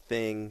Jets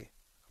thing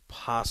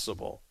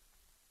possible.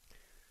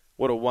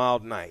 What a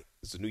wild night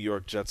as the New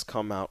York Jets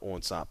come out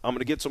on top. I'm going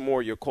to get to more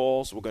of your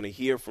calls. We're going to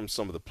hear from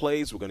some of the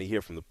plays. We're going to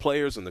hear from the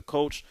players and the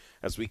coach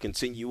as we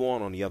continue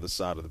on the other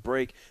side of the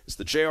break. It's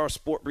the JR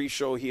Sport Brief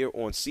Show here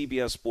on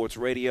CBS Sports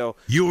Radio.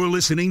 You're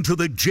listening to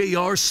the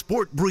JR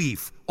Sport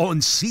Brief on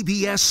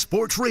CBS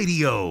Sports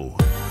Radio.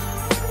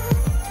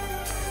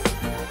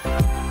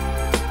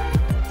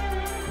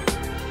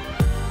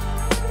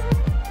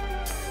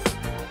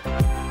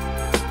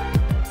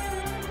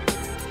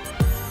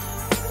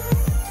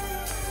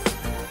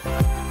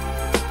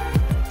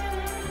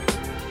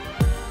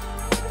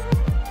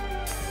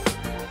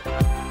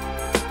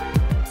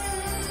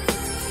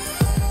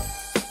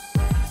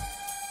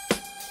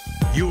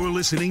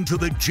 Listening to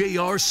the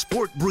JR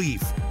Sport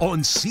Brief on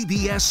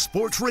CBS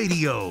Sports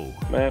Radio.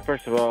 Man,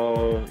 first of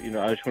all,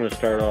 I just want to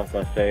start off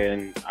by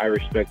saying I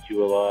respect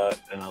you a lot,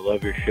 and I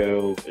love your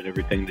show and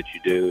everything that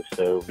you do.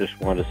 So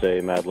just wanted to say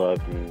mad love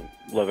and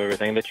love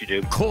everything that you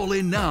do. Call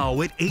in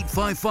now at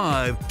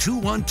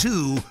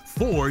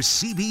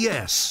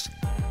 855-212-4CBS.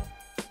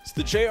 It's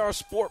the JR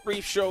Sport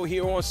Brief Show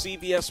here on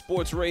CBS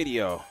Sports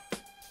Radio.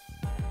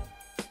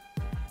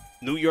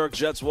 New York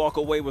Jets walk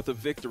away with a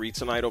victory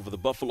tonight over the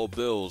Buffalo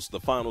Bills.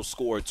 The final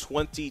score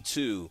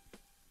 22-16.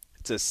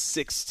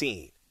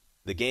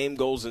 The game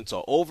goes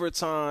into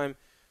overtime.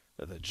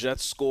 The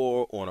Jets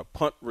score on a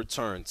punt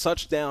return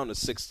touchdown, a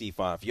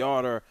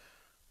 65-yarder.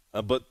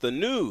 But the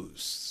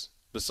news,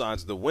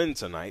 besides the win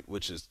tonight,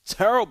 which is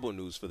terrible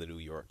news for the New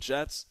York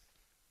Jets,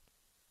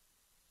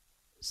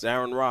 is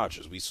Aaron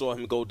Rodgers. We saw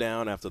him go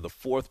down after the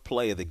fourth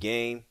play of the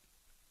game.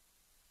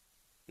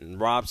 And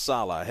Rob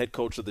Saleh, head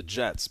coach of the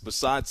Jets,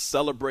 besides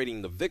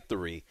celebrating the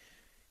victory,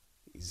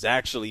 he's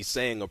actually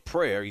saying a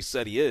prayer, he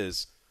said he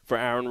is, for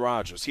Aaron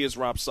Rodgers. Here's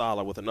Rob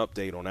Saleh with an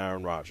update on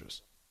Aaron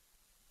Rodgers.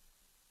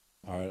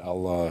 All right,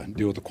 I'll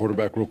deal with the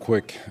quarterback real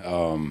quick.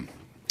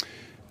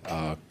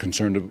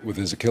 Concerned with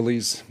his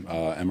Achilles.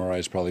 MRI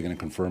is probably going to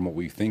confirm what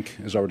we think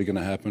is already going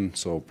to happen,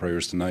 so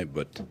prayers tonight,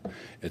 but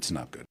it's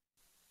not good.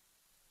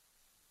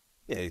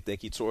 Yeah, they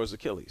think he tore his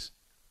Achilles.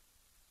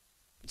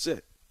 That's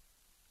it.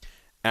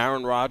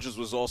 Aaron Rodgers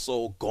was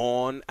also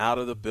gone out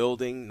of the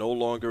building, no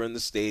longer in the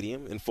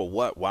stadium. And for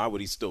what? Why would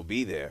he still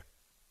be there?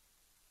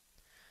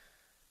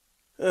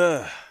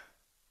 The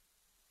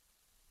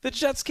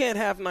Jets can't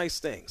have nice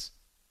things.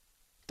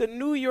 The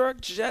New York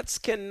Jets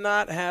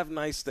cannot have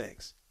nice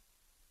things.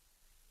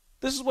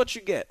 This is what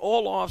you get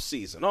all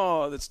offseason.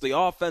 Oh, it's the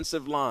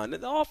offensive line.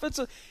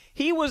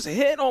 He was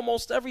hit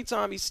almost every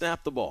time he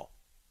snapped the ball.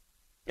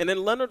 And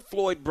then Leonard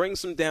Floyd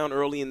brings him down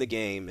early in the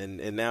game,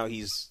 and now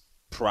he's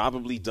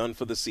probably done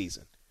for the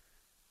season.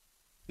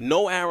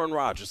 No Aaron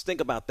Rodgers.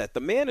 Think about that. The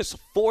man is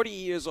 40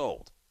 years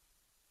old.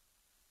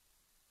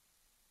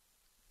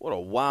 What a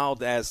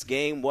wild-ass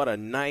game. What a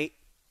night.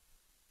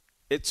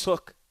 It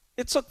took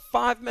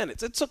 5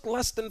 minutes. It took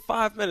less than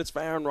 5 minutes for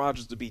Aaron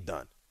Rodgers to be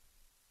done.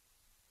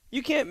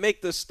 You can't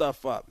make this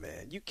stuff up,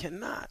 man. You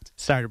cannot.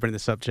 Sorry to bring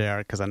this up, JR,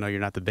 because I know you're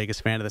not the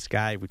biggest fan of this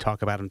guy. We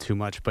talk about him too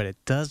much, but it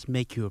does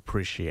make you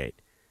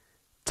appreciate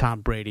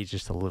Tom Brady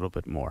just a little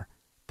bit more.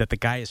 That the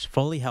guy is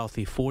fully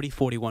healthy, 40,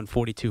 41,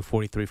 42,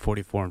 43,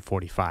 44, and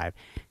 45.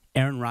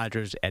 Aaron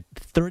Rodgers at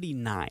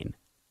 39,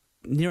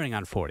 nearing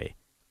on 40,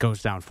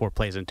 goes down 4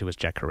 plays into his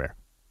Jet career.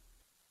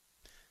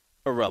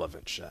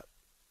 Irrelevant, Shep.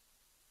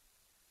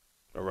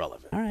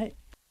 Irrelevant. All right.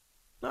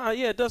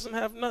 It doesn't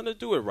have nothing to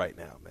do with it right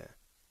now, man.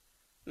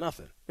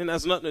 Nothing. And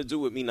that's nothing to do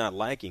with me not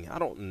liking him. I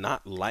don't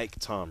not like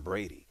Tom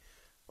Brady.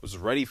 I was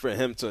ready for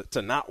him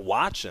to not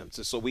watch him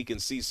so we can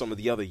see some of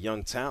the other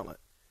young talent.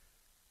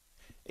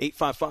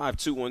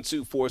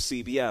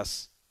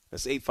 855-212-4CBS.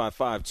 That's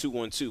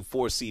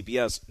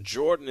 855-212-4CBS.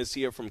 Jordan is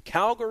here from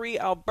Calgary,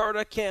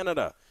 Alberta,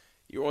 Canada.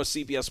 You're on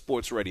CBS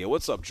Sports Radio.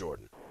 What's up,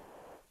 Jordan?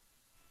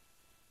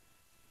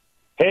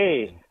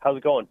 Hey, how's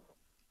it going?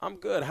 I'm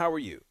good. How are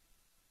you?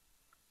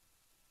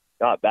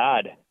 Not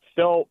bad.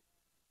 So,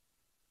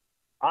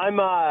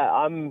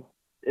 I'm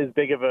as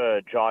big of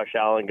a Josh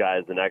Allen guy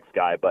as the next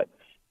guy, but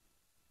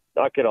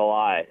not gonna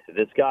lie,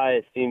 this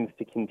guy seems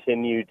to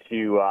continue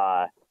to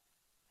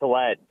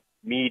let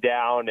me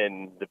down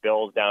and the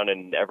Bills down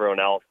and everyone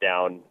else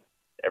down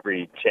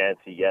every chance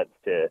he gets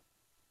to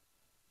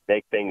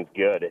make things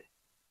good.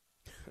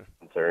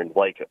 Concerned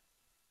like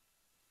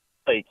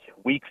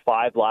week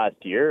 5 last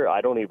year,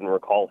 I don't even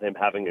recall him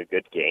having a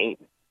good game.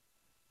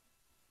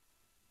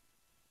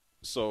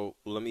 So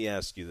let me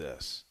ask you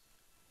this.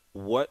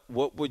 What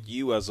would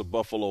you, as a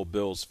Buffalo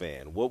Bills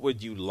fan, what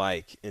would you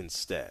like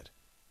instead?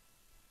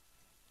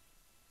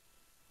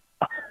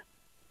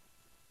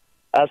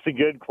 That's a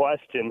good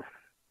question.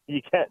 You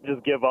can't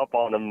just give up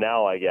on him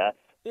now, I guess.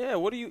 Yeah,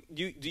 what do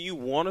you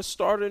want to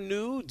start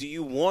anew? Do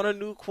you want a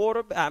new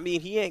quarterback? I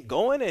mean, he ain't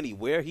going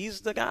anywhere.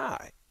 He's the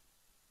guy.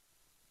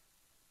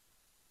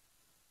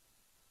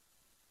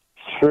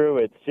 True.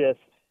 It's just,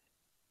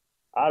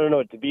 I don't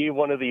know, to be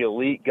one of the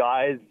elite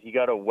guys, you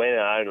got to win.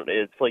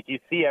 It's like you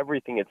see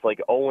everything. It's like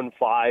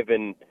 0-5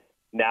 and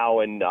now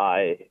and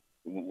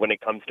when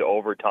it comes to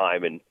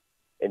overtime and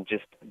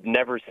just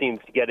never seems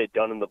to get it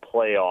done in the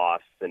playoffs.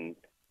 And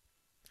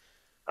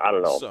I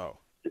don't know. So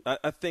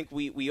I think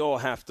we all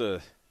have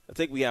to – I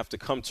think we have to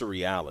come to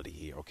reality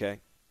here,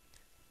 okay?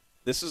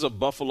 This is a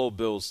Buffalo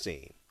Bills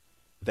team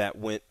that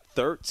went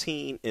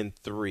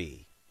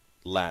 13-3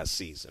 last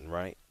season,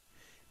 right?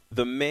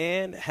 The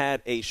man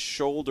had a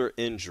shoulder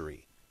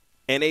injury,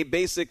 and they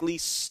basically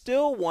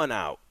still won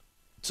out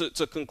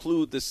to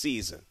conclude the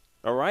season,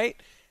 all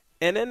right?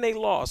 And then they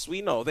lost.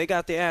 We know they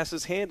got their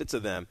asses handed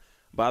to them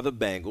by the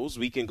Bengals.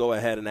 We can go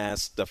ahead and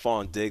ask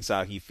Stephon Diggs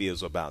how he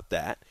feels about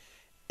that.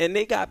 And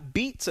they got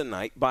beat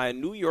tonight by a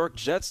New York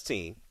Jets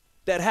team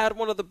that had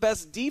one of the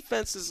best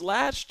defenses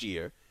last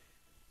year,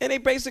 and they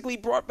basically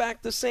brought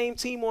back the same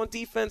team on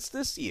defense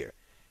this year.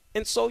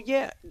 And so,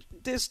 yeah,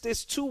 there's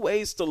 2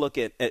 ways to look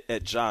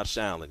at Josh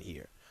Allen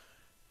here.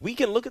 We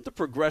can look at the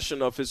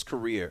progression of his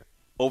career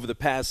over the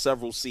past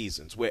several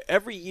seasons, where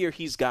every year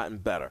he's gotten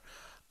better.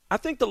 I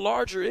think the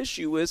larger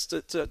issue is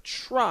to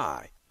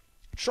try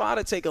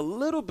to take a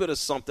little bit of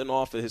something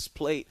off of his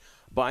plate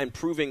by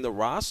improving the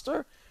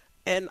roster.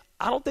 And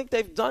I don't think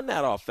they've done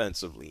that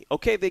offensively.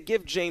 Okay, they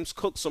give James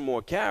Cook some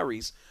more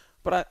carries,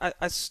 but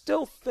I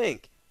still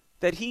think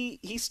that he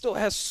still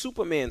has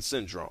Superman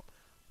syndrome.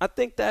 I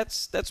think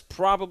that's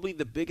probably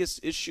the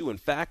biggest issue and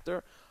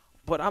factor.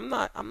 But I'm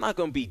not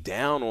going to be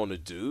down on the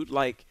dude.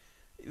 Like,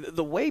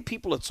 the way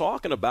people are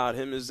talking about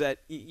him is that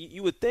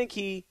you would think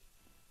he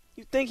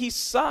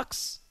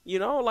sucks. You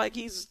know, like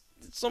he's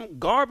some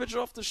garbage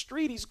off the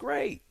street. He's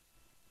great.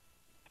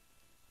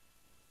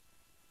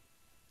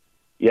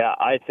 Yeah,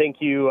 I think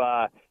you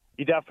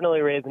definitely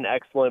raised an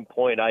excellent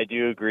point. I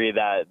do agree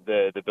that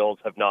the Bills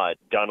have not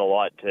done a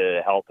lot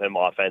to help him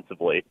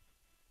offensively.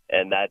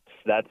 And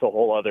that's a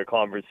whole other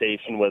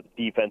conversation with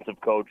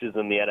defensive coaches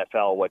in the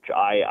NFL, which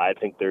I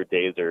think their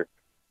days are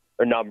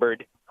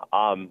numbered.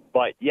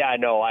 But, yeah,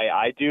 no,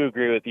 I do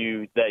agree with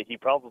you that he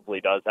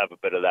probably does have a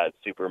bit of that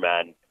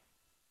Superman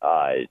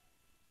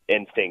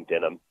instinct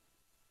in him.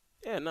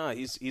 Yeah,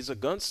 he's a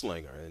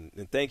gunslinger.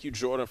 And thank you,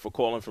 Jordan, for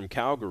calling from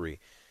Calgary.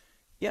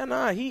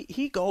 Yeah,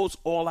 he goes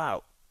all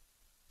out.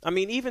 I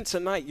mean, even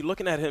tonight, you're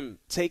looking at him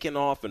taking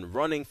off and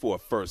running for a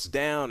first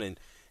down, and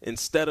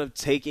instead of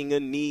taking a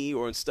knee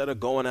or instead of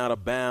going out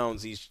of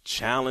bounds, he's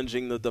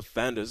challenging the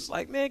defenders. It's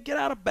like, man, get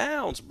out of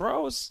bounds,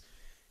 bro.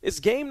 It's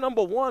game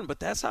number 1, but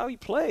that's how he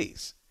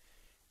plays.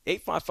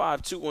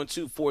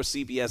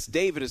 855-212-4CBS.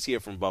 David is here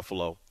from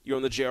Buffalo. You're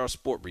on the JR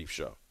Sport Brief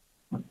Show.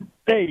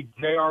 Hey,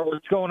 JR,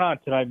 what's going on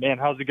tonight, man?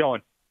 How's it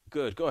going?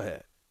 Good. Go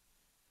ahead.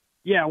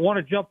 Yeah, I want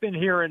to jump in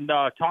here and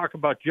talk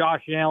about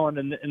Josh Allen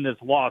and this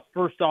loss.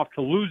 First off,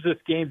 to lose this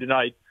game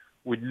tonight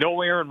with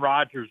no Aaron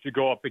Rodgers to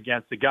go up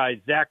against, a guy,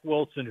 Zach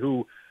Wilson,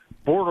 who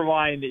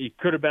borderline he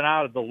could have been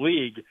out of the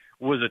league,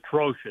 was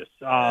atrocious.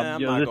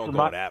 I'm not going to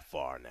go that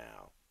far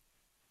now.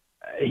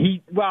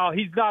 He's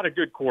not a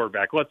good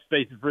quarterback. Let's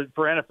face it,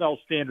 for NFL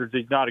standards,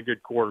 he's not a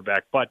good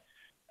quarterback. But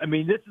I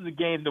mean, this is a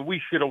game that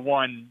we should have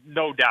won,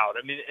 no doubt.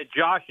 I mean,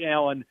 Josh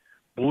Allen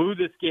blew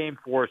this game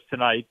for us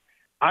tonight.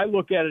 I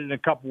look at it in a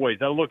couple ways.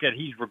 I look at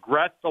he's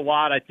regressed a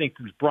lot, I think,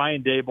 since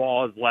Brian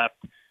Daboll has left.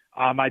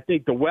 I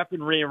think the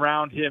weaponry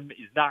around him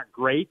is not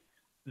great.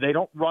 They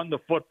don't run the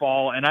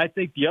football. And I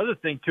think the other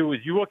thing, too, is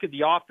you look at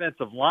the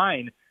offensive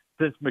line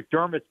since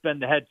McDermott's been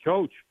the head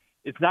coach,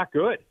 it's not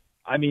good.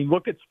 I mean,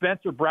 look at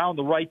Spencer Brown,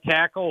 the right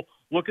tackle.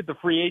 Look at the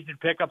free agent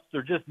pickups.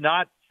 They're just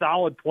not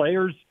solid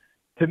players.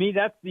 To me,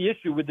 that's the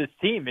issue with this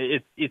team.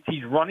 It's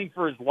he's running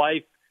for his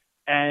life,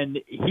 and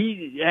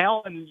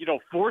Allen,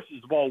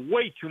 forces the ball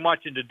way too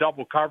much into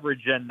double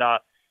coverage, and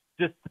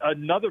just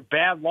another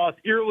bad loss,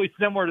 eerily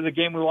similar to the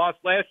game we lost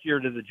last year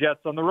to the Jets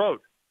on the road.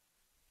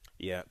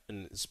 Yeah,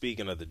 and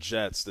speaking of the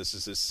Jets, this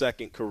is his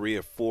second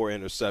career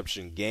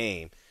 4-interception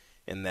game,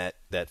 and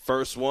that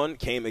first one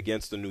came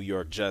against the New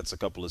York Jets a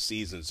couple of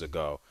seasons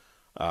ago.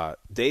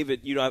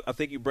 David, I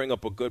think you bring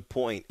up a good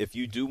point. If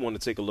you do want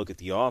to take a look at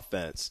the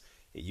offense,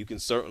 you can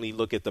certainly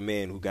look at the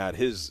man who got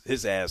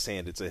his ass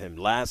handed to him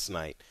last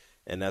night,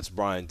 and that's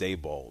Brian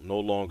Daboll, no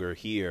longer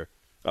here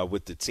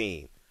with the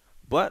team.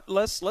 But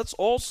let's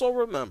also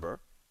remember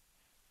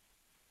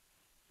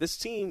this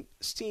team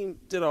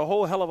did a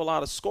whole hell of a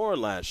lot of scoring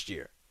last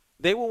year.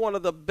 They were one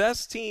of the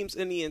best teams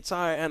in the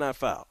entire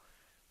NFL.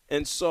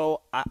 And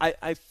so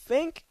I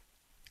think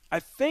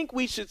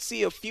we should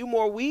see a few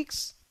more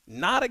weeks,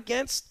 not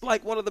against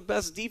like one of the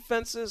best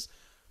defenses,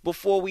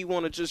 before we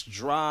want to just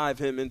drive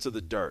him into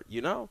the dirt,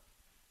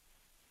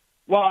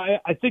 Well,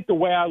 I think the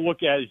way I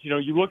look at it is,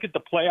 you look at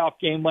the playoff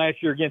game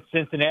last year against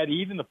Cincinnati,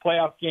 even the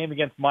playoff game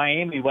against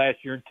Miami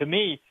last year, and to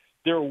me,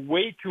 there are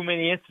way too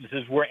many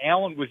instances where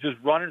Allen was just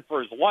running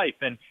for his life,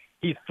 and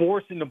he's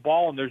forcing the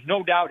ball, and there's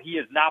no doubt he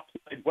has not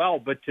played well.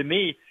 But to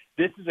me,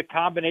 this is a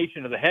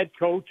combination of the head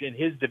coach and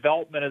his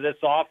development of this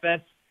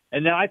offense,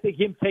 and then I think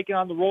him taking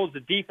on the role as the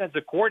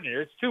defensive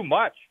coordinator, it's too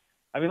much.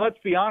 I mean, let's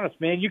be honest,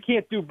 man. You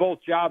can't do both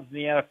jobs in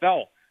the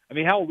NFL. I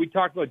mean, hell, we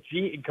talked about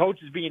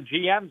coaches being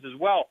GMs as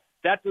well.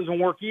 That doesn't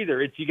work either.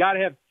 It's you got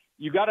to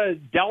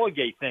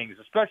delegate things,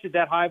 especially at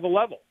that high of a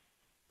level.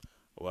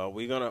 Well,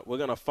 we're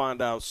gonna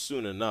find out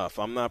soon enough.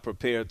 I'm not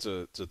prepared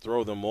to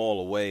throw them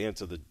all away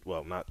into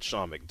not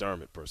Sean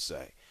McDermott per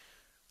se.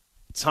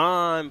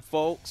 Time,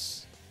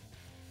 folks.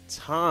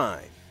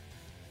 Time.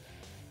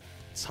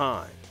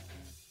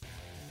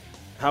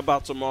 How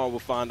about tomorrow we'll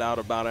find out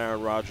about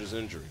Aaron Rodgers'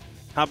 injury?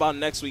 How about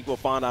next week we'll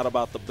find out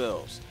about the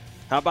Bills?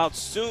 How about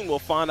soon we'll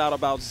find out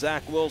about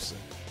Zach Wilson?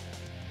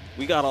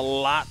 We got a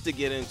lot to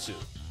get into.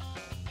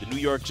 The New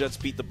York Jets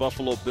beat the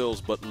Buffalo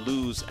Bills but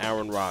lose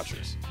Aaron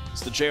Rodgers.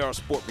 It's the JR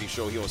SportBrief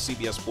Show here on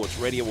CBS Sports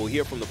Radio. We'll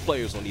hear from the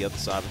players on the other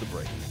side of the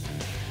break.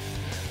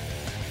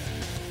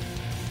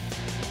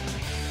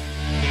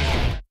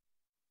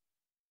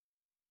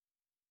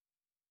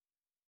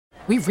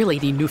 We really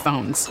need new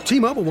phones.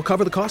 T-Mobile will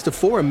cover the cost of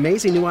 4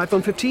 amazing new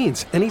iPhone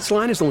 15s, and each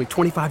line is only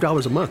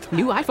 $25 a month.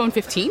 New iPhone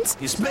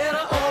 15s? It's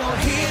better over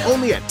here.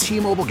 Only at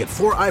T-Mobile, get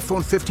 4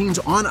 iPhone 15s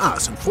on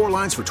us and 4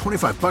 lines for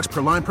 $25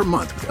 per line per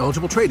month with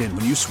eligible trade-in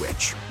when you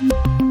switch.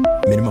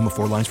 Minimum of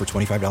 4 lines for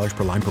 $25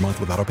 per line per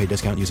month with autopay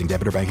discount using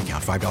debit or bank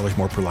account. $5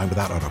 more per line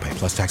without autopay,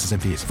 plus taxes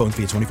and fees. Phone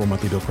fee at 24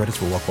 monthly bill credits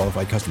for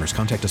well-qualified customers.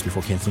 Contact us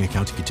before canceling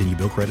account to continue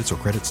bill credits or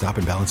credit stop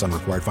and balance on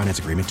required finance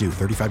agreement due.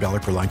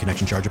 $35 per line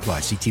connection charge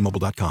applies. See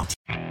T-Mobile.com.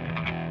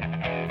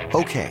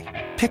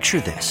 Okay, picture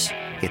this.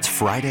 It's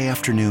Friday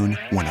afternoon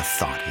when a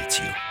thought hits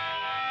you.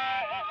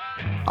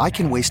 I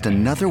can waste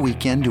another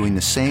weekend doing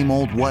the same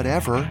old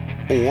whatever,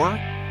 or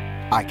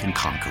I can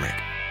conquer it.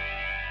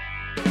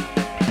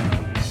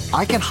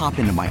 I can hop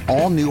into my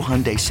all-new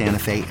Hyundai Santa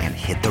Fe and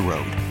hit the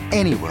road.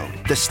 Any road.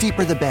 The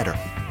steeper, the better.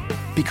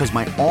 Because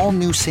my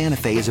all-new Santa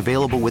Fe is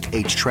available with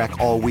H-Track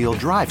all-wheel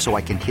drive, so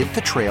I can hit the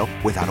trail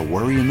without a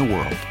worry in the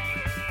world.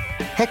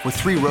 Heck, with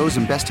 3 rows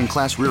and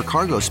best-in-class rear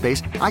cargo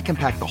space, I can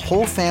pack the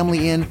whole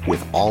family in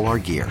with all our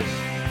gear.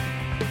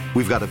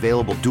 We've got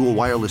available dual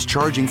wireless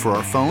charging for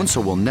our phones,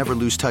 so we'll never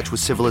lose touch with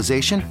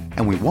civilization,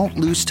 and we won't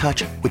lose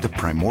touch with the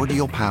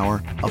primordial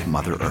power of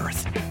Mother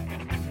Earth.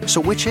 So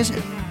which is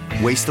it?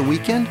 Waste the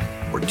weekend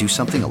or do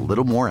something a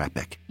little more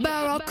epic?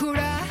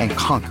 And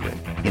conquer it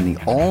in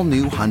the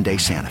all-new Hyundai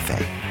Santa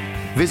Fe.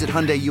 Visit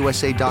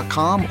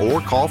HyundaiUSA.com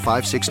or call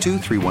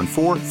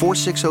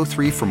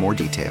 562-314-4603 for more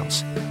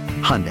details.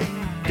 Hyundai,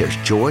 there's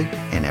joy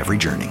in every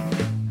journey.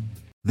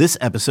 This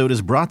episode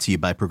is brought to you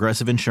by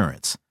Progressive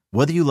Insurance.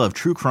 Whether you love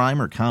true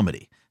crime or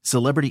comedy,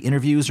 celebrity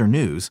interviews or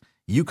news,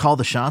 you call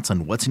the shots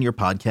on what's in your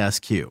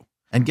podcast queue.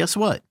 And guess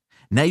what?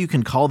 Now you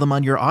can call them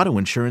on your auto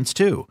insurance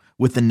too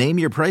with the Name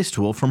Your Price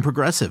tool from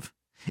Progressive.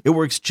 It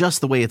works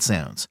just the way it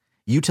sounds.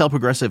 You tell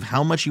Progressive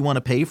how much you want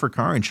to pay for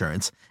car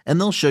insurance, and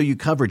they'll show you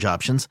coverage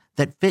options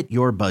that fit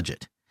your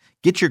budget.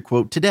 Get your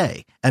quote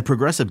today at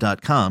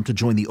Progressive.com to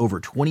join the over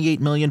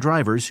 28 million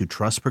drivers who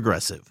trust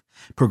Progressive.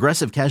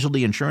 Progressive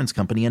Casualty Insurance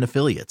Company and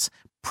Affiliates.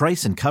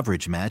 Price and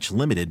coverage match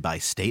limited by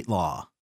state law.